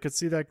arena that I could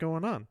see that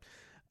going on.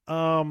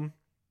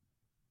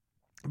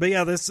 But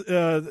yeah, this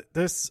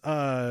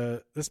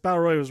battle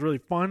royale was really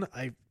fun.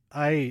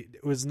 I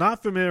was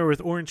not familiar with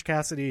Orange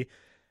Cassidy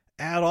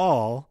at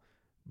all,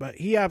 but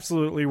he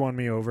absolutely won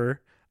me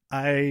over.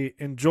 I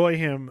enjoy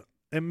him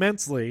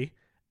immensely,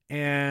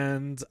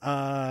 and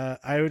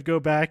I would go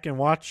back and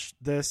watch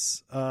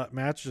this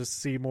match just to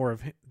see more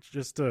of him,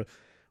 just to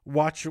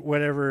watch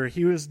whatever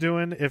he was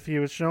doing if he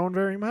was shown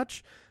very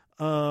much.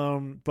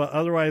 But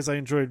otherwise, I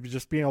enjoyed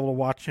just being able to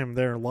watch him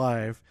there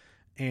live.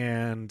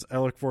 And I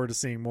look forward to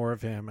seeing more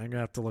of him. I'm going to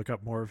have to look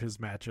up more of his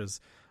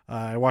matches.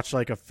 I watched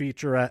like a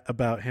featurette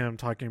about him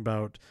talking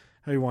about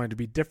how he wanted to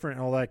be different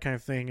and all that kind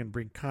of thing and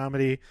bring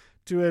comedy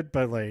to it,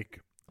 but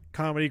like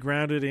comedy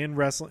grounded in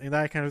wrestling and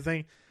that kind of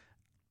thing.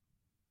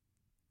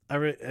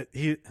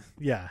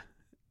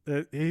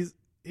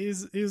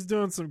 He's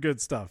doing some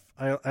good stuff.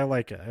 I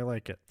like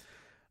it.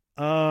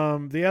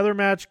 The other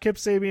match, Kip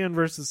Sabian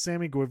versus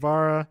Sammy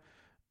Guevara.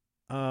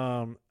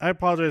 I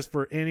apologize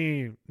for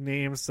any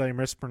names that I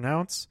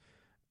mispronounce.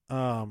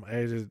 I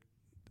did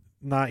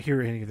not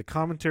hear any of the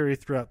commentary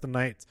throughout the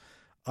night,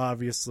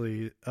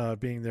 obviously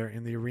being there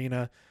in the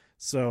arena.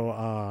 So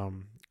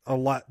a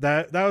lot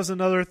that was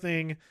another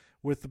thing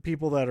with the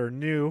people that are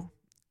new,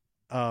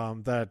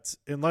 that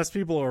unless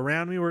people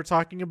around me were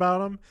talking about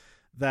them,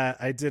 that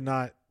I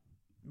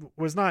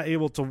was not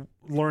able to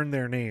learn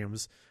their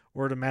names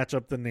or to match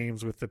up the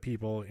names with the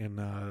people in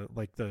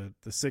like the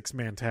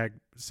 6-man,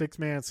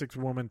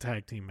 6-woman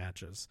tag team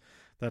matches,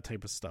 that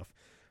type of stuff.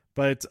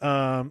 But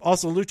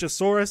also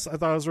Luchasaurus, I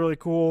thought was really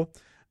cool,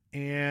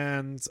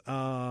 and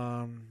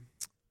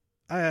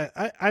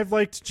I've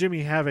liked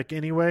Jimmy Havoc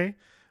anyway,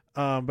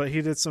 but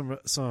he did some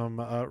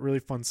really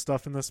fun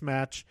stuff in this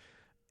match,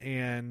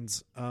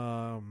 and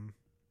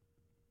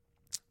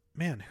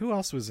man, who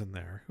else was in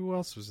there?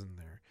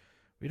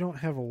 We don't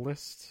have a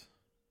list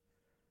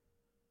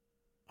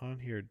on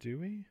here, do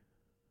we?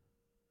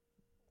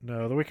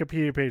 No, the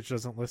Wikipedia page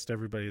doesn't list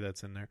everybody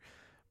that's in there,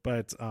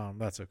 but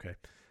that's okay.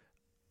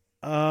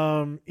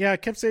 Yeah,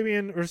 Kip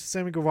Sabian versus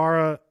Sammy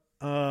Guevara.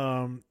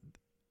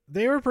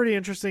 They were pretty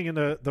interesting in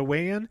the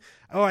weigh-in.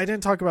 Oh, I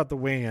didn't talk about the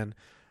weigh-in.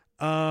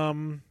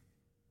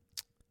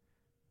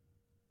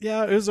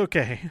 Yeah, it was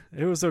okay.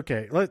 It was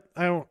okay.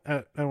 I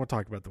won't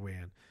talk about the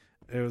weigh-in.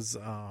 It was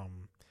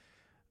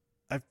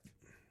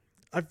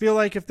I feel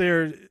like if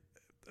it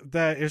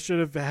should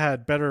have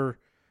had better.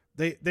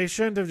 They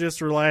shouldn't have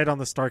just relied on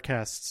the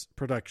StarCast's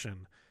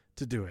production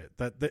to do it.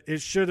 That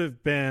it should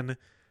have been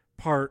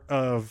part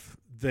of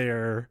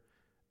the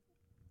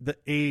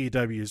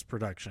AEW's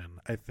production,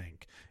 I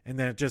think, and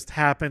then it just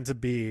happened to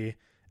be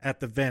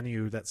at the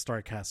venue that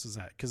StarCast is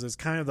at, because it's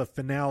kind of the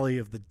finale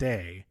of the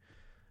day,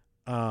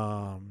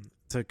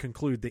 to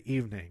conclude the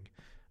evening,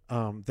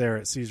 there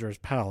at Caesar's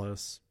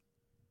Palace.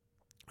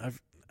 I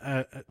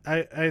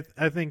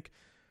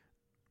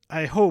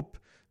hope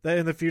that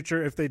in the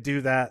future, if they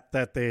do that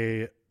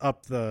they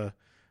up the,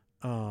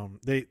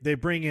 they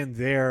bring in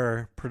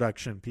their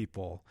production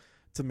people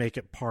to make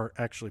it part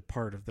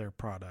of their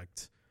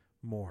product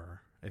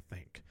more, I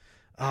think.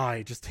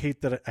 I just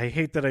hate that. I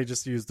hate that I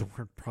just used the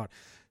word product.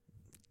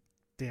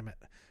 Damn it.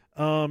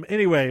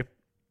 Anyway,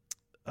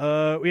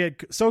 we had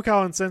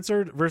SoCal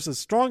Uncensored versus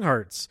Strong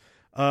Hearts.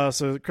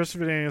 So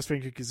Christopher Daniels,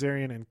 Frankie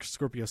Kazarian, and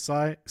Scorpio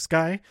Sky.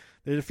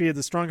 They defeated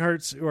the Strong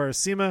Hearts, who are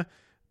Sema,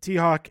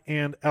 T-Hawk,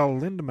 and El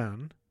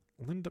Lindaman.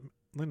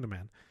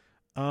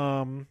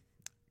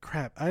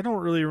 Crap. I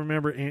don't really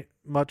remember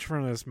much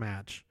from this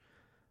match.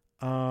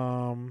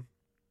 I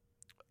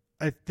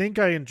think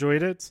I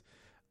enjoyed it.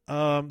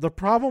 The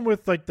problem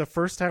with like the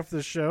first half of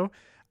the show,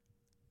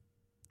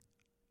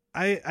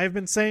 I've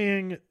been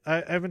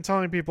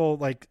telling people,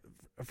 like,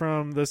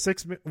 from the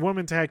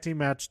 6-woman tag team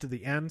match to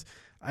the end,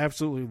 I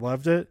absolutely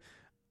loved it.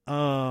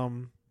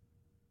 But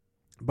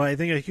I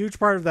think a huge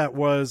part of that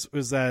was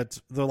that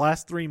the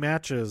last 3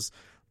 matches,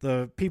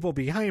 the people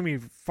behind me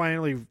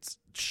finally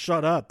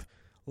shut up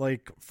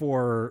like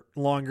for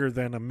longer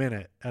than a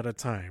minute at a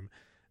time.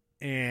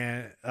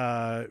 And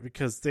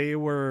because they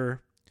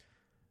were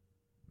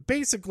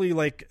basically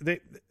like,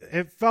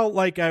 it felt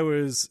like I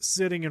was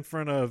sitting in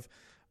front of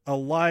a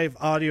live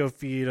audio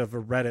feed of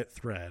a Reddit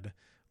thread,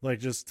 like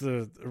just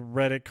the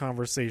Reddit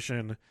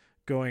conversation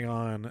going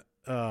on,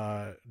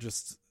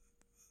 just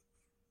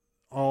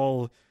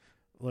all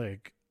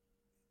like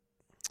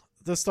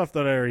the stuff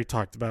that I already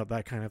talked about,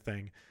 that kind of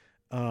thing,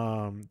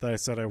 that I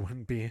said I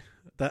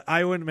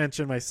wouldn't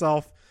mention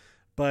myself,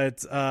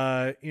 but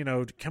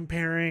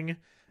comparing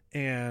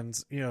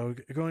and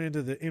going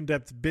into the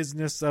in-depth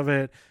business of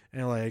it,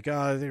 and like,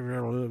 I think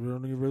we're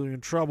really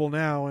in trouble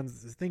now, and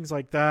things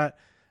like that.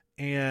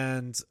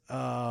 And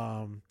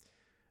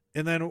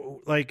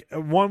then like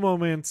one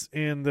moment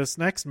in this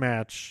next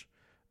match,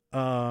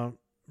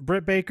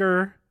 Britt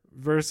Baker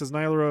versus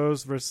Nyla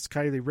Rose versus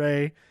Kylie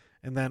Ray,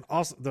 and then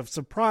also the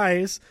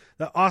surprise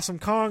that Awesome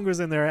Kong was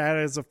in there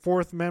as a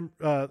fourth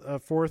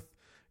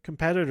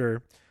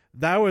competitor.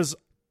 That was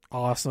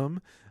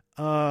awesome.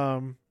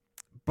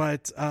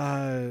 But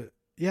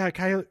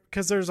Kylie,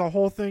 because there's a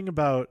whole thing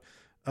about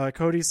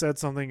Cody said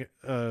something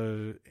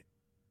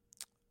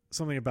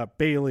about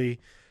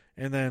Bayley,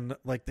 and then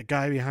like the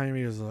guy behind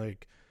me was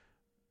like,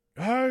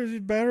 "How is he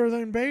better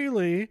than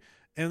Bayley?"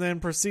 And then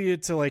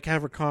proceeded to like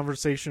have a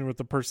conversation with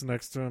the person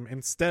next to him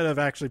instead of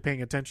actually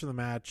paying attention to the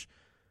match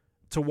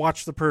to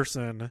watch the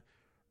person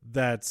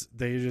that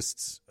they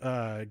just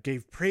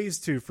gave praise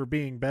to for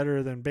being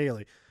better than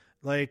Bayley.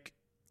 Like,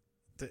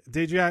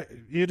 did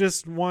you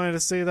just wanted to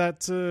say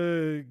that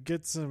to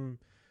get some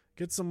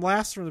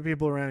laughs from the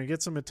people around you,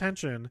 get some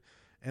attention,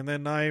 and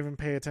then not even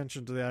pay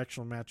attention to the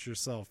actual match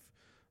yourself?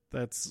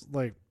 That's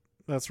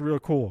real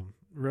cool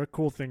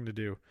thing to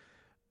do.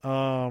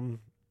 So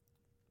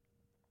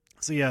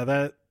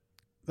yeah,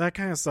 that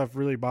kind of stuff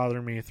really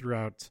bothered me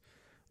throughout,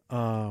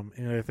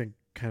 and I think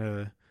kind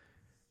of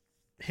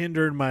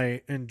hindered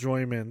my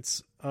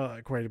enjoyment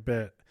quite a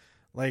bit.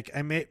 Like,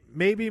 I may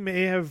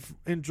have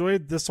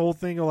enjoyed this whole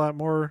thing a lot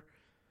more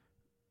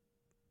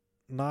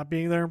not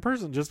being there in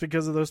person just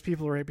because of those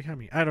people right behind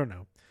me. I don't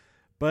know.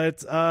 But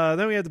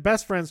then we had the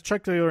best friends,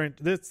 Chuck Taylor, and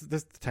this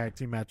the tag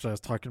team match I was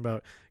talking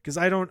about, because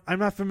I'm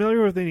not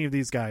familiar with any of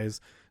these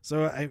guys,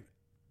 so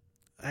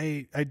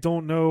I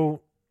don't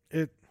know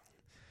it.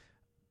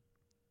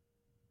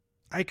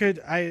 I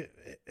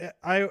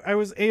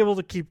was able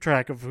to keep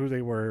track of who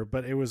they were,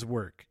 but it was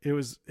work. It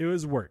was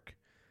work.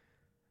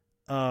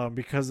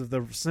 Because of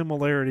the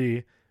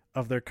similarity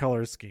of their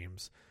color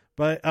schemes.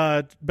 But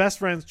best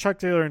friends Chuck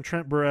Taylor and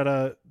Trent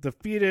Beretta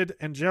defeated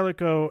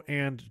Angelico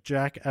and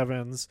Jack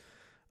Evans.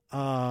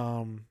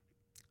 There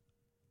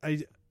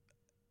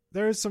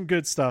is some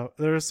good stuff.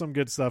 There is some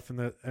good stuff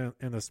in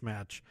this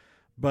match,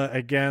 but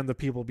again, the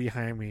people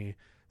behind me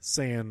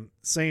saying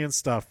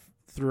stuff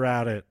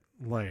throughout it,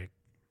 like,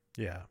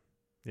 yeah.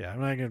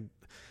 I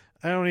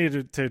don't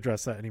need to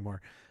address that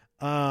anymore.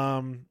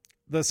 The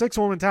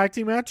 6-woman tag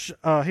team match,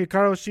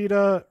 Hikaru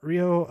Shida,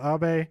 Ryo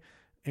Abe,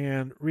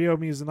 and Ryo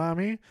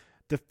Mizunami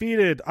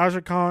defeated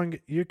Aja Kong,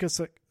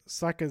 Yuka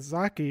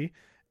Sakazaki,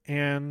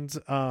 and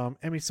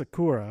Emi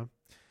Sakura.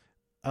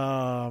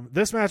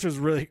 This match was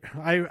really,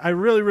 I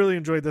really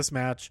enjoyed this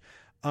match.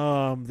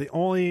 The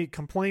only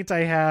complaint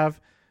I have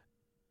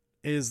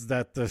is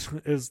that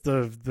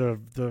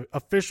the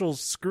officials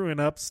screwing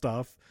up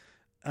stuff,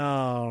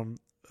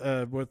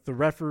 with the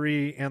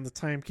referee and the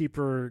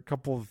timekeeper, a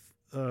couple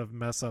of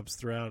mess ups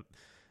throughout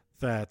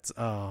that.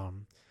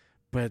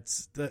 But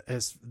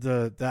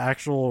the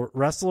actual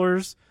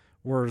wrestlers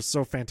were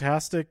so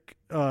fantastic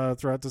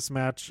throughout this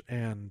match,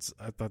 and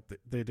I thought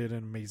they did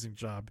an amazing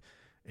job.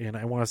 And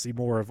I want to see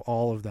more of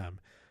all of them.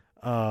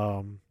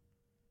 I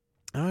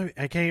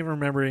can't even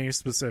remember any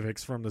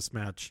specifics from this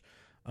match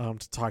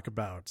to talk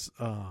about.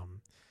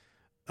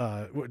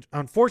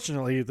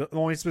 Unfortunately, the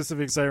only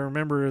specifics I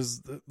remember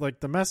is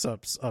the mess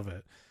ups of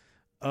it.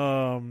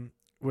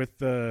 With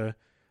the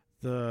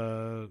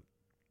there's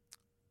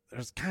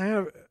kind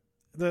of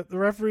the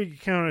referee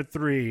counted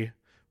 3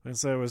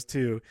 instead it was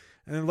 2,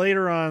 and then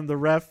later on the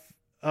ref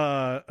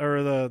or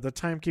the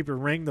timekeeper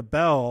rang the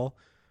bell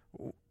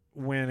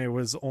when it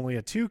was only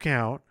a 2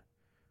 count.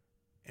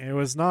 It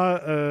was not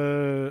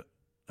a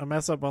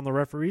mess up on the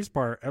referee's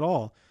part at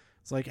all.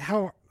 It's like,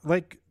 how,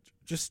 like,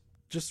 just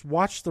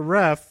watch the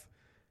ref,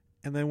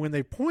 and then when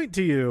they point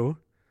to you,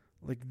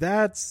 like,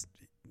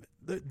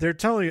 they're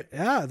telling you,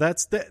 yeah,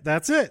 that's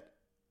it.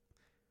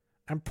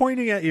 I'm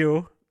pointing at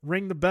you,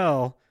 ring the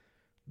bell,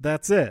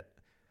 that's it.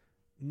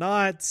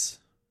 Not,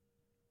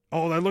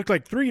 oh, that looked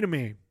like 3 to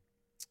me.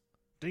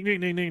 Ding, ding,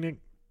 ding, ding, ding.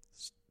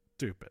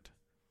 Stupid.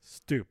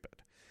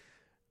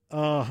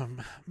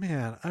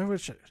 Man, I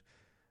wish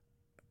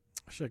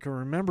I could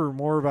remember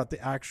more about the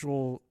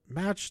actual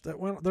match that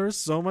went. There's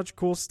so much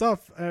cool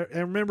stuff. I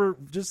remember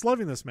just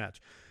loving this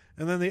match.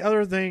 And then the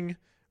other thing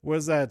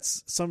was that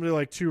somebody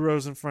like 2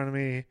 rows in front of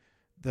me,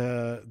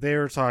 they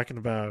were talking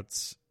about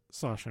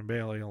Sasha and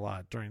Bailey a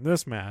lot during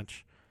this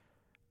match,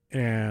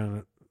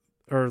 or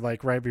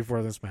like right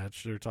before this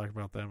match, they were talking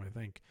about them, I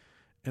think.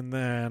 And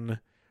then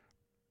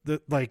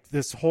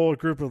this whole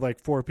group of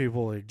 4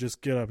 people like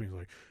just get up and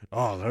like,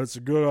 oh, that's a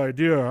good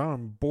idea.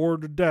 I'm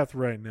bored to death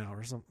right now,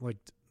 or something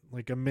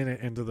like a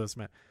minute into this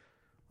match.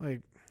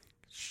 Like,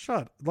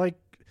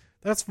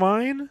 that's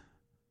fine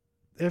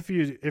if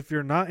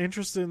you're not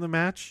interested in the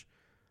match,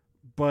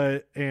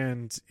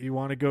 and you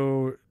want to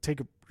go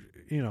take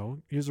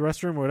use the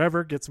restroom or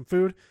whatever, get some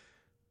food.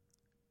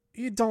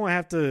 You don't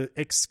have to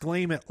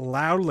exclaim it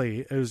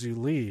loudly as you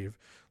leave.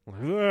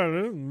 Like, oh,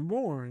 this is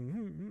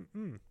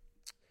boring.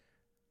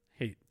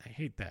 I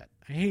hate that.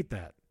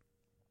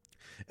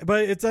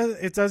 But it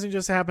doesn't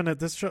just happen at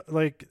this show.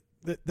 Like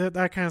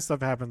that kind of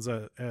stuff happens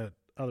at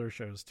other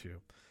shows too.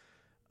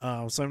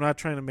 So I'm not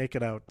trying to make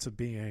it out to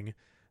being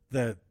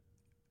that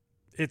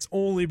it's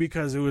only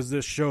because it was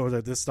this show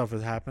that this stuff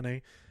is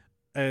happening.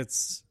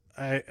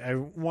 I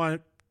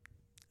want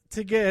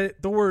to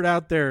get the word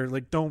out there.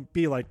 Like, don't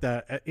be like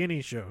that at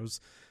any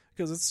shows,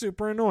 because it's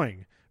super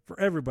annoying for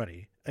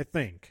everybody, I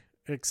think,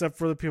 except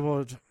for the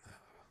people.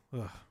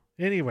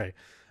 Anyway.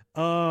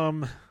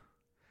 I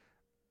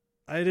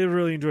did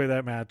really enjoy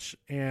that match,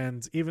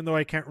 and even though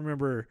I can't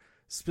remember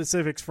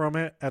specifics from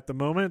it at the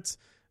moment,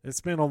 it's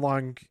been a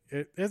long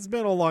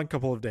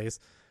couple of days.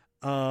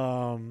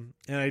 And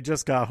I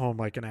just got home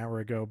like an hour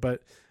ago,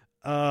 but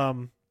I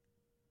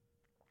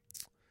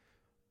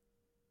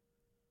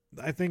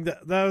think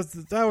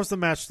that was the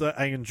match that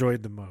I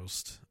enjoyed the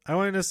most. I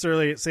wouldn't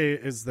necessarily say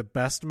it is the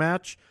best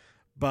match,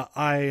 but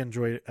I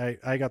enjoyed it.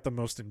 I got the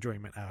most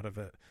enjoyment out of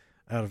it,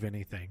 out of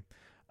anything.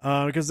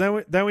 Because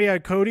then we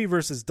had Cody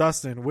versus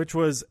Dustin, which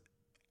was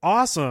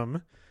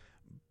awesome,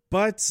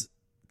 but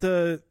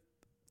there's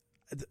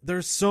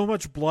so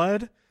much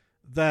blood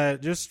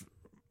that just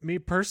me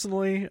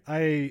personally,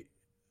 I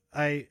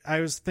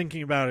was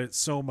thinking about it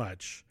so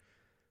much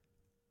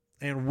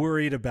and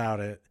worried about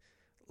it.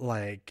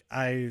 Like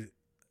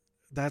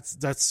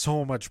that's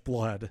so much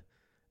blood,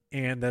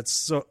 and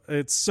it's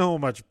so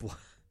much blood.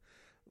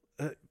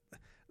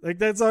 Like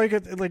that's all I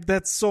could, like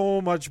that's so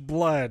much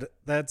blood.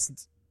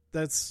 That's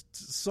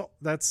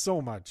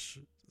so much.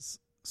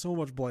 So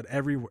much blood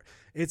everywhere.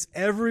 It's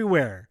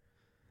everywhere.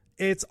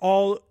 It's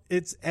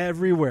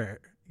everywhere.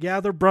 Yeah,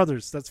 they're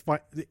brothers. That's fine.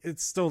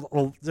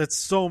 That's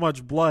so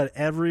much blood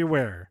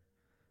everywhere.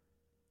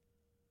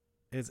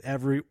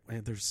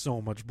 There's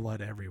so much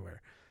blood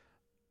everywhere.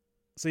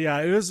 So yeah,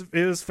 it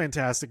was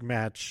fantastic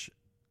match.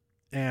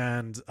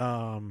 And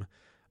I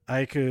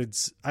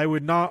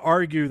would not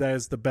argue that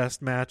is the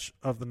best match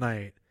of the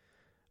night.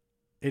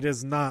 It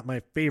is not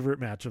my favorite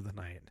match of the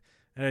night.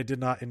 And I did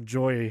not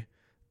enjoy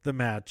the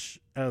match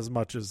as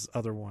much as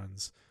other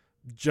ones,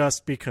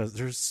 just because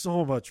there's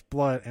so much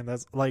blood, and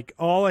that's like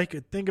all I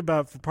could think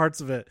about for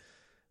parts of it.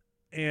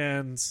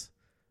 And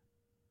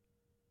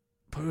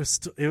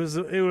it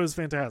was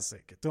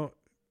fantastic.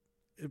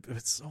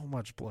 It's so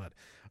much blood.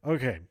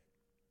 Okay,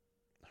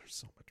 there's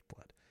so much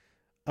blood.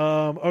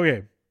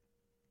 Okay.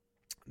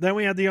 Then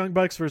we had the Young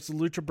Bucks versus the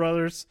Lucha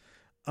Brothers.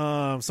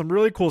 Some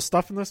really cool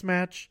stuff in this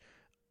match.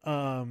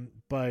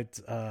 But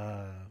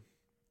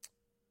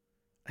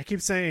I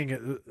keep saying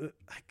it.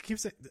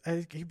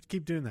 I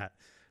keep doing that.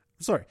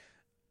 I'm sorry.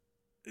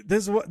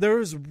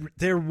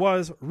 There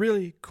was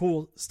really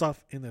cool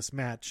stuff in this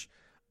match.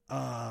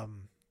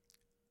 And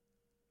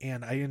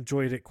I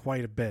enjoyed it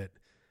quite a bit.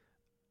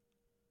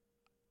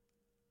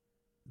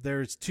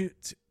 There's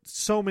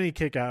so many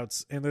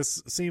kickouts, and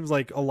this seems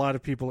like a lot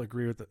of people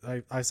agree with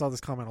it. I saw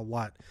this comment a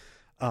lot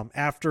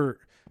after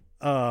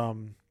I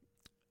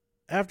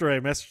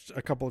messaged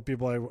a couple of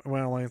people. I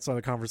went online and saw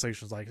the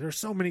conversations like there's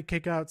so many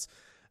kickouts,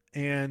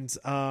 and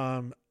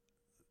I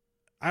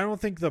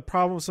don't think the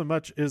problem so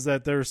much is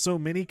that there's so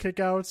many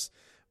kickouts,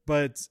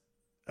 but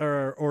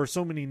or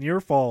so many near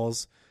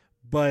falls,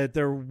 but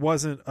there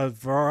wasn't a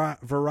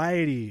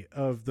variety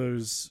of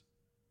those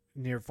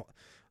near falls.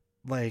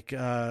 Like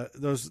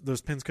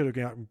those pins could have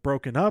gotten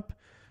broken up.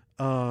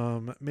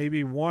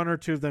 Maybe one or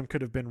two of them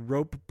could have been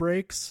rope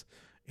breaks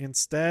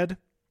instead.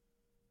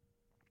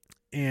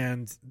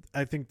 And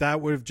I think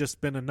that would have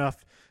just been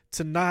enough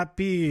to not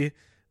be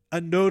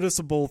a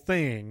noticeable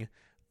thing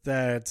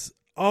that,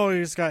 oh,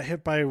 he just got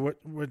hit by what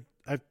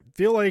I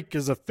feel like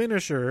is a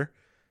finisher,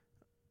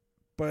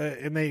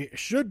 and they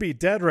should be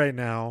dead right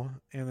now,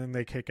 and then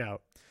they kick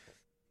out.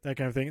 That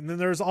kind of thing. And then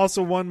there's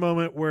also one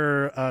moment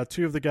where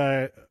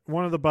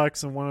one of the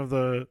Bucks and one of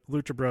the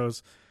Lucha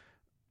Bros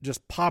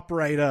just pop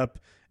right up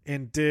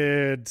and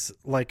did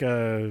like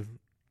a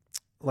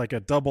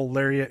double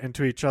lariat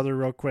into each other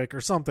real quick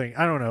or something.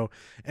 I don't know.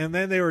 And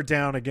then they were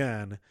down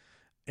again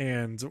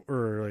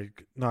or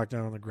like knocked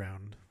down on the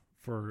ground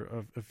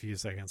for a few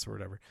seconds or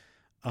whatever.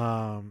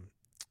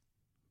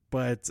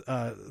 But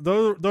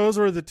those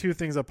were the two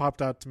things that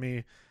popped out to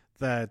me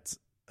that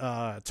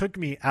took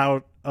me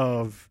out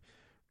of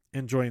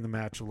enjoying the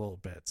match a little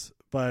bit.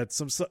 But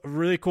some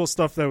really cool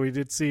stuff that we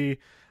did see.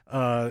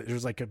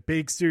 There's like a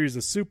big series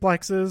of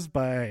suplexes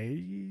by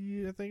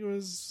I think it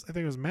was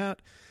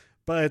Matt.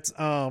 But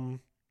that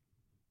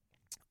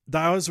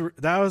was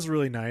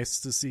really nice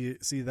to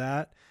see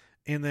that.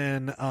 And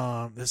then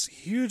this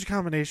huge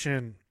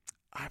combination.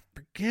 I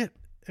forget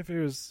if it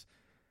was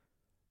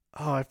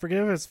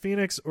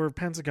Phoenix or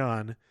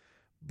Pentagon,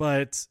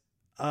 but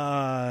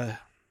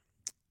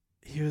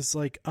he's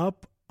like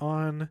up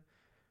on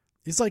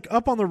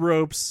the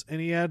ropes,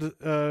 and he had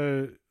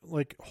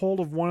like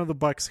hold of one of the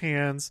Bucks'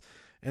 hands,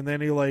 and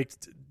then he like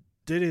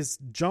did his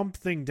jump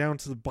thing down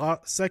to the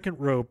second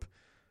rope,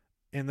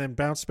 and then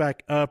bounced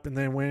back up, and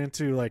then went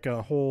into like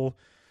a whole.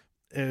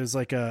 It was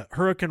like a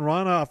Hurricane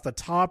Rana off the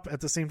top at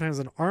the same time as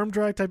an arm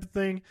drag type of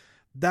thing.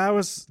 That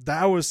was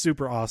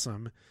super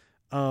awesome.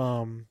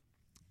 I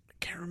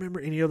can't remember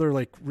any other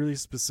like really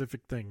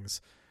specific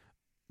things.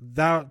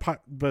 But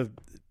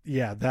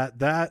yeah,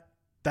 that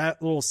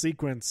little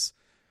sequence,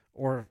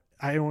 or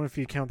I don't know if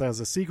you count that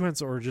as a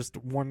sequence or just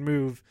one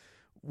move,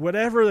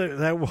 whatever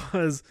that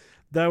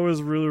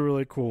was really,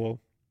 really cool.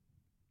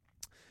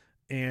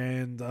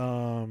 And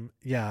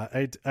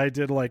yeah, I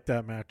did like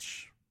that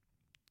match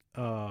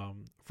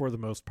for the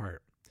most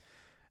part.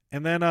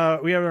 And then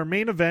we have our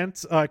main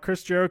event,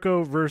 Chris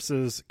Jericho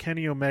versus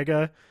Kenny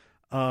Omega.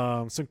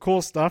 Some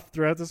cool stuff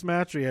throughout this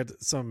match. We had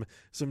some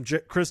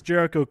Chris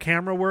Jericho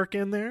camera work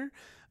in there.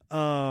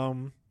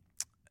 And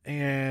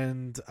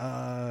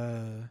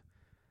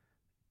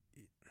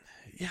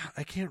yeah,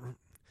 I can't.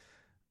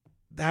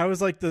 That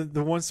was like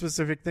the one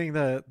specific thing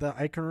that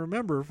I can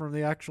remember from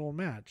the actual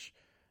match.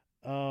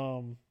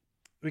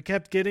 We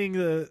kept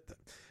getting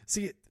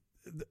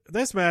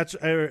this match.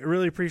 I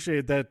really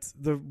appreciated that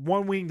the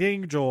one winged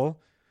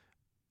angel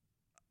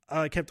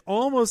kept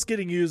almost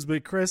getting used,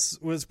 but Chris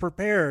was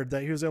prepared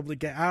that he was able to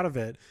get out of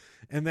it.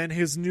 And then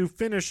his new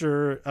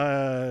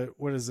finisher,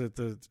 what is it?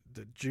 The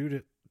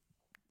Judas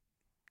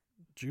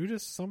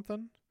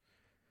something?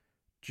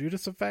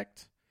 Judas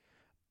effect?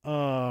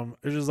 It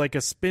was like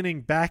a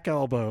spinning back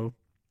elbow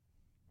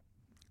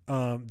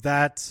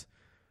that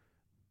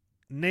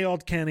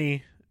nailed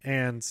Kenny,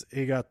 and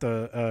he got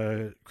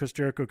Chris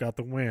Jericho got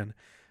the win.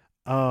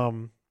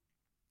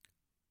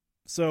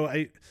 So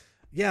I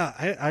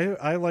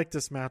like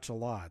this match a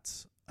lot.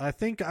 I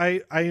think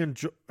I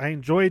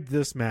enjoyed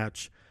this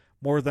match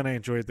more than I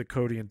enjoyed the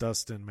Cody and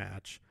Dustin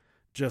match,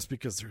 just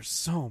because there's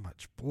so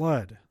much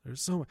blood.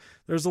 There's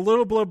a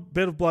little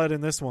bit of blood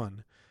in this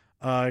one,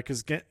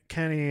 because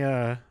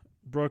Kenny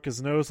broke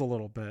his nose a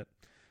little bit,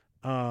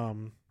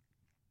 and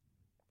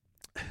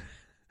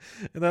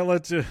that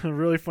led to a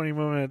really funny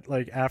moment.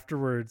 Like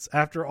afterwards,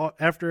 after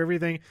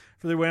everything,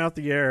 before they went out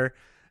the air,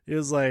 it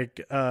was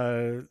like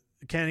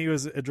Kenny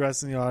was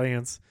addressing the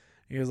audience.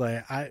 He was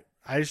like,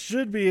 I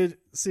should be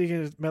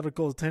seeking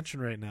medical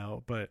attention right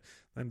now, but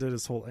then did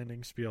his whole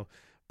ending spiel.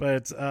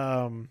 But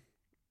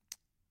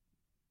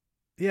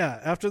yeah,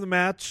 after the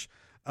match,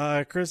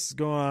 Chris is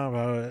going on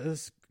about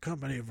this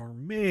company for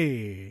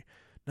me,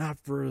 not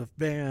for the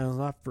fans,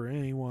 not for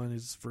anyone.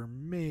 It's for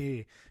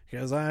me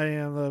because I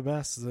am the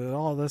best.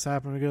 All this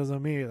happened because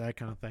of me. That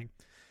kind of thing.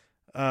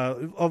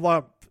 A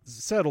lot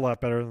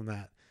better than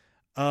that.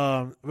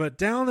 But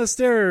down the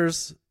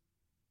stairs,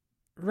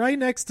 right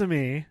next to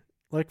me,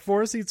 like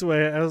 4 seats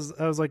away, I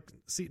was like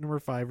seat number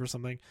 5 or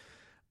something.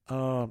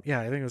 Yeah,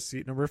 I think it was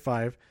seat number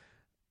 5.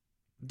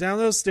 Down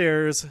those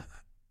stairs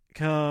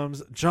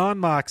comes Jon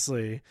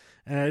Moxley,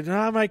 and I didn't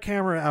have my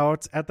camera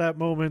out at that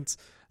moment,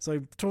 so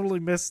I totally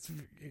missed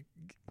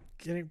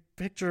getting a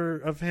picture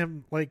of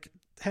him like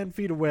 10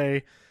 feet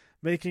away,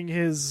 making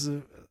his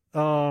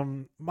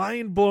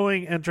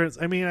mind-blowing entrance.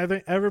 I mean, I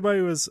think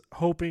everybody was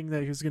hoping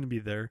that he was going to be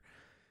there,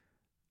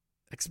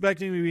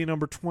 expecting to be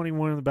number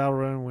 21 in the Battle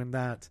Royal and win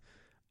that.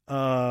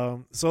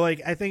 So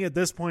like, I think at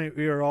this point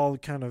we were all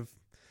kind of,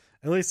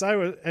 at least I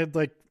was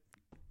like,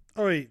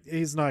 oh wait,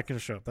 he's not going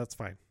to show up. That's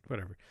fine.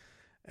 Whatever.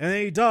 And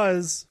then he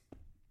does,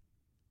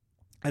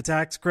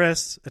 attacks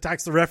Chris,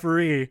 attacks the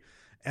referee,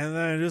 and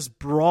then just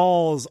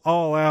brawls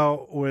all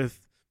out with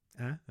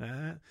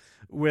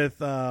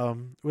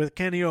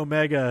Kenny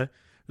Omega,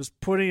 just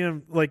putting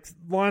him, like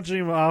launching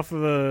him off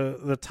of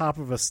the top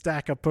of a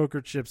stack of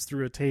poker chips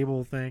through a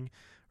table thing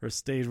or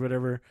stage,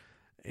 whatever.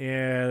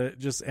 And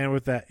just end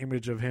with that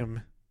image of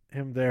him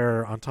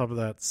there on top of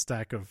that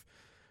stack of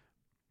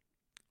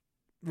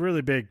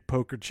really big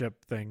poker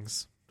chip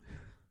things.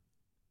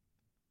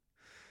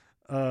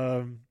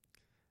 I'm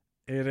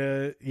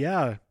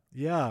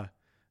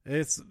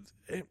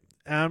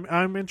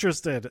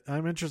interested.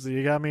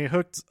 You got me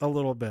hooked a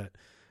little bit.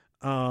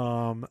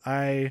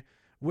 I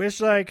wish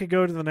that I could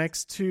go to the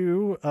next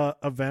 2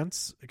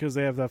 events, because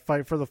they have the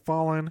Fight for the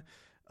Fallen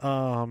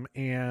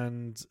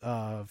and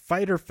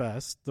Fighter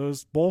Fest.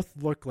 Those both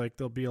look like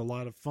they'll be a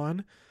lot of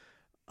fun.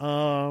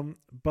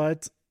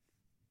 But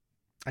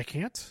I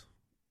can't.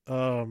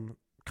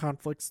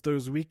 Conflicts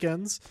those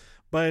weekends.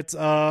 But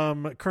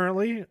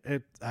currently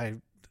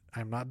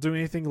I'm not doing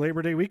anything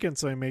Labor Day weekend,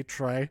 so I may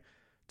try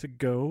to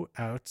go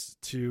out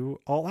to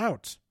All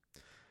Out.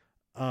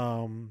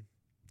 A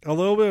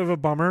little bit of a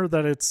bummer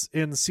that it's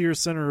in Sears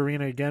Center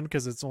Arena again,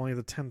 because it's only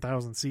the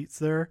 10,000 seats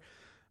there.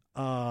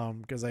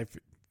 Because I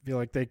feel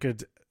like they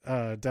could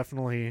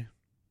definitely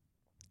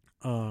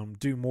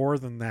do more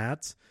than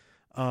that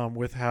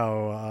with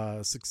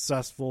how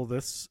successful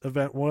this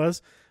event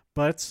was.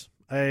 But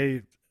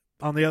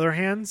on the other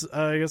hand,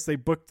 I guess they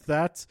booked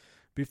that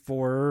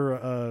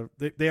before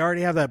they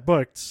already have that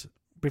booked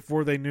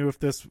before they knew if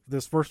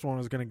this first one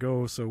was going to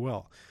go so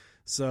well.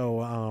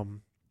 So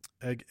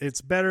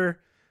it's better.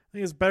 I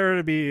think it's better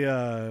to be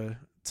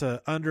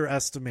to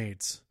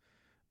underestimate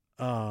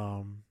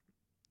and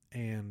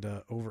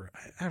over.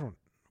 I don't.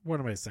 What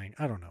am I saying?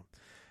 I don't know.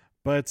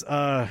 But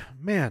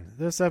man,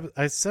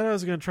 I said I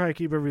was going to try to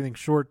keep everything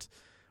short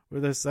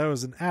with this. That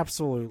was an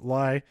absolute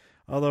lie.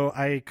 Although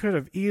I could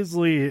have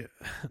easily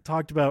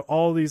talked about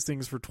all these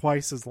things for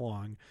twice as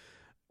long,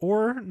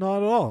 or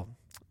not at all,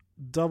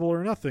 double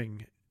or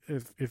nothing,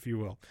 if you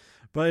will.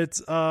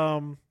 But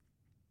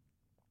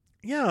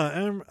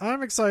yeah,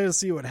 I'm excited to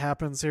see what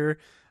happens here.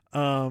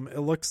 It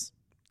looks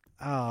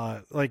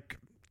like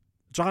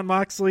Jon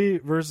Moxley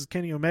versus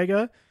Kenny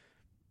Omega.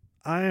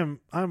 I'm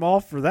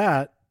all for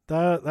that.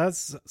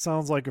 That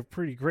sounds like a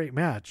pretty great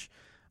match.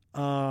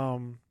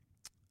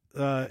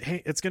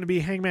 It's going to be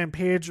Hangman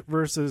Page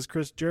versus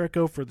Chris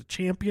Jericho for the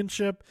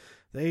championship,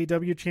 the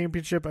AEW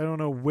championship. I don't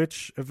know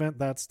which event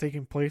that's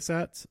taking place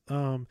at.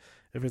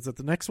 If it's at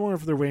the next one or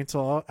if they're waiting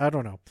until, I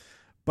don't know.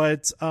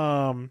 But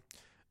that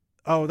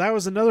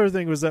was another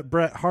thing, was that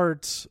Bret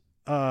Hart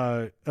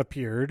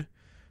appeared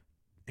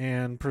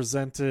and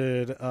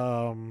presented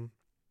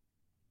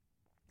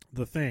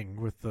the thing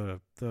with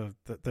the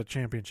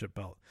championship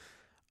belt.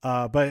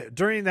 But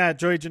during that,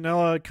 Joey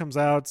Janela comes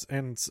out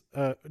and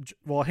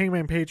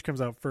Hangman Page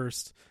comes out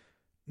first.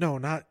 No,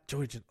 not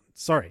Joey.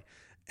 Sorry,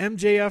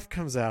 MJF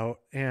comes out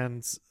and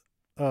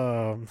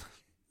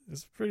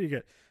it's pretty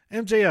good.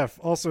 MJF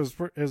also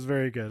is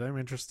very good. I'm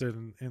interested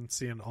in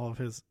seeing all of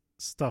his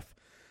stuff.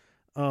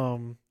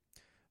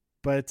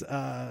 But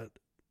I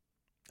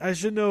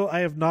should know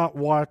I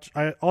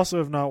also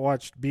have not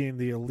watched Being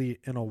the Elite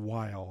in a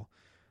while.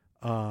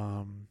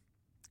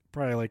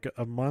 Probably like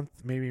a month,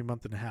 maybe a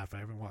month and a half. I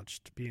haven't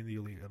watched Being the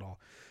Elite at all.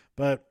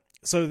 But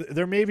so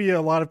there may be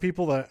a lot of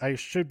people that I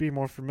should be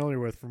more familiar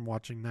with from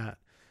watching that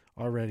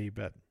already.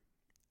 But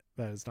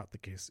that is not the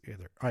case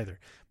either.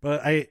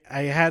 But I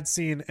had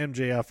seen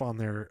MJF on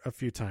there a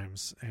few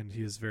times, and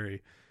he is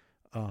very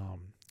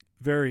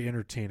very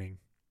entertaining.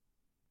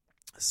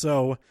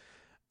 So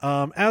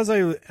as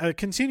I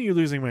continue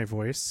losing my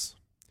voice,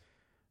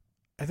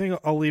 I think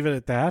I'll leave it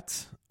at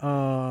that.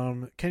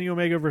 Kenny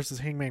Omega versus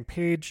Hangman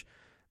Page.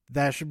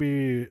 That should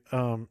be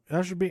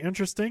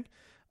interesting.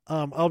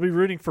 I'll be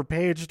rooting for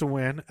Page to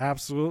win.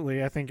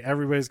 Absolutely. I think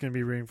everybody's going to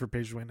be rooting for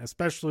Page to win,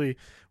 especially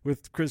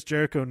with Chris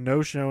Jericho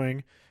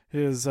no-showing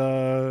his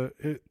or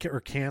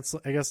cancel.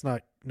 I guess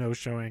not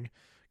no-showing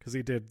because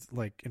he did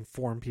like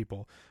inform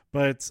people,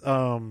 but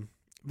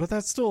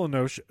that's still a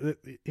no-show.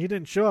 He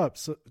didn't show up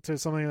to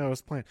something that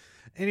was planned.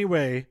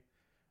 Anyway,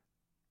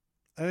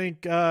 I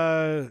think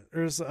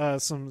there's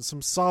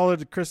some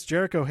solid Chris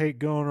Jericho hate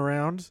going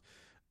around,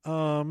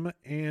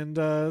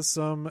 and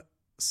some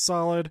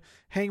solid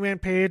Hangman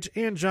Page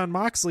and Jon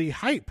Moxley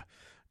hype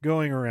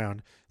going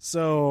around.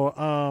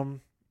 So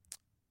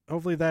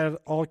hopefully that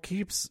all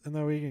keeps, and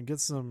then we can get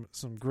some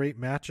great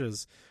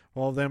matches.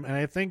 All of them, and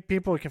I think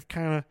people have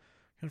kind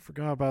of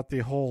forgot about the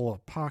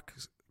whole Pac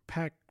is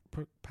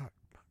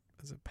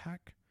it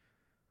Pac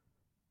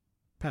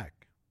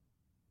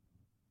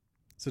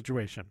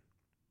situation.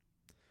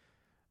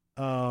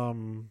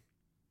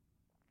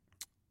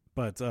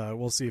 But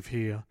we'll see if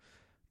he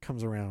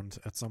comes around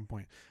at some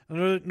point.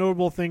 Another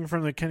notable thing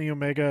from the Kenny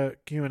Omega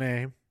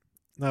Q&A,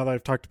 now that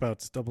I've talked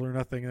about Double or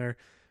Nothing there,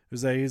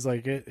 is that he's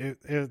like,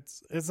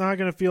 it's not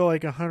going to feel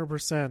like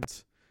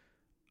 100%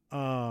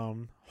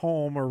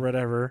 home or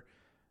whatever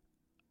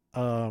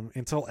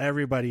until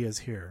everybody is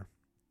here.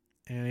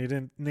 And he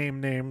didn't name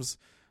names,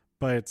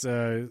 but it's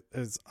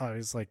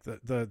like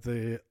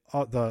the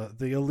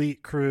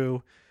elite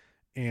crew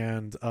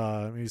and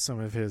maybe some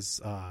of his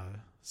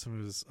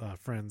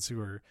friends who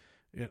are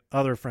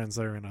other friends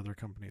that are in other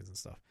companies and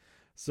stuff.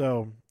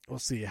 So we'll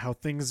see how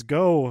things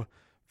go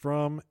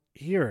from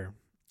here.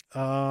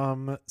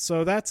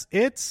 So that's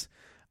it.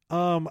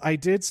 I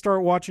did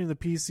start watching the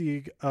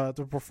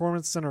the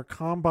Performance Center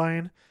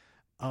Combine,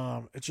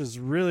 which is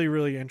really,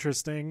 really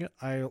interesting.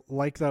 I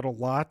like that a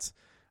lot.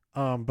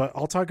 But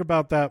I'll talk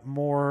about that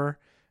more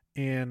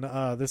in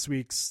this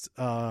week's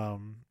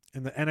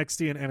in the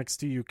NXT and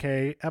NXT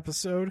UK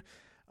episode,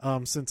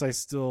 since I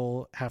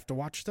still have to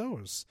watch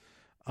those.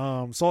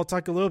 So I'll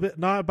talk a little bit,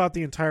 not about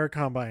the entire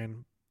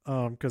Combine,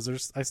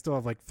 because I still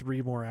have like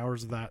 3 more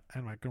hours of that,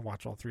 and I can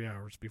watch all 3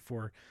 hours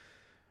before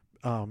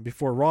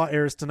Raw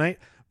airs tonight.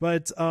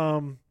 But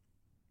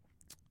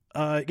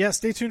yeah,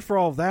 stay tuned for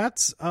all of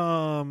that.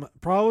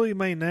 Probably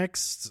my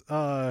next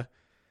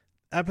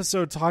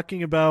episode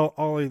talking about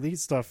All Elite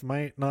stuff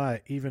might not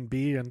even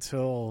be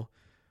until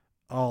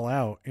All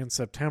Out in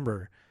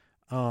September,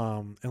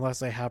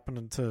 unless I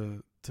happen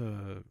to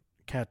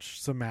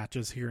catch some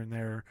matches here and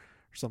there or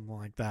something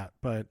like that.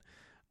 But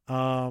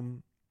I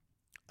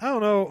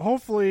don't know.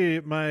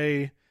 Hopefully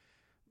my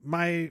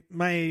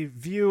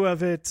view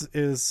of it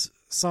is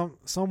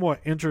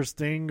somewhat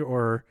interesting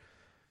or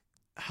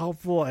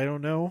helpful. I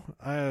don't know.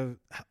 How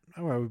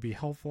I would be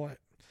helpful.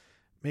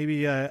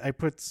 Maybe I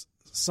put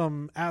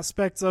some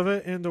aspects of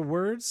it into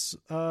words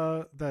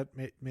that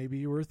maybe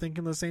you were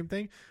thinking the same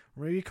thing,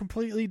 or maybe you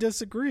completely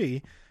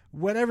disagree.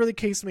 Whatever the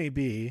case may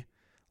be,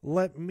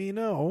 let me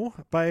know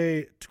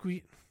by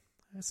tweet.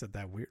 I said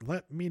that weird.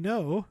 Let me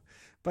know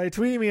by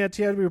tweeting me at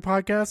TIW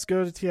Podcast.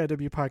 Go to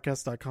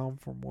TIWpodcast.com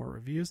for more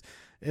reviews.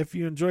 If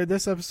you enjoyed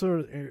this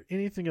episode or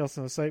anything else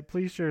on the site,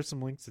 please share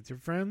some links with your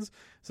friends.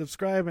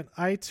 Subscribe in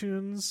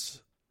iTunes,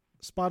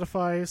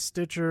 Spotify,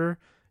 Stitcher,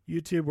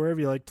 YouTube,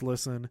 wherever you like to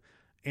listen.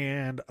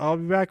 And I'll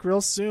be back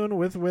real soon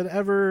with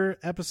whatever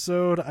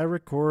episode I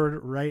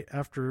record right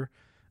after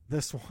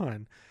this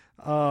one.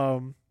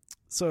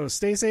 So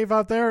stay safe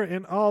out there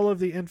in all of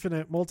the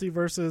infinite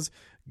multiverses.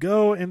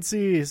 Go and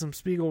see some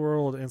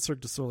Spiegelworld and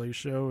Cirque du Soleil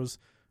shows.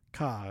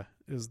 Ka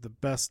is the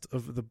best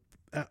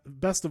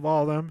of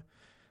all of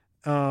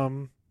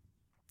them.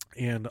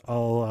 And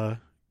I'll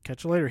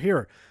catch you later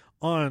here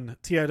on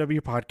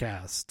TIW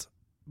Podcast.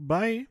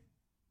 Bye.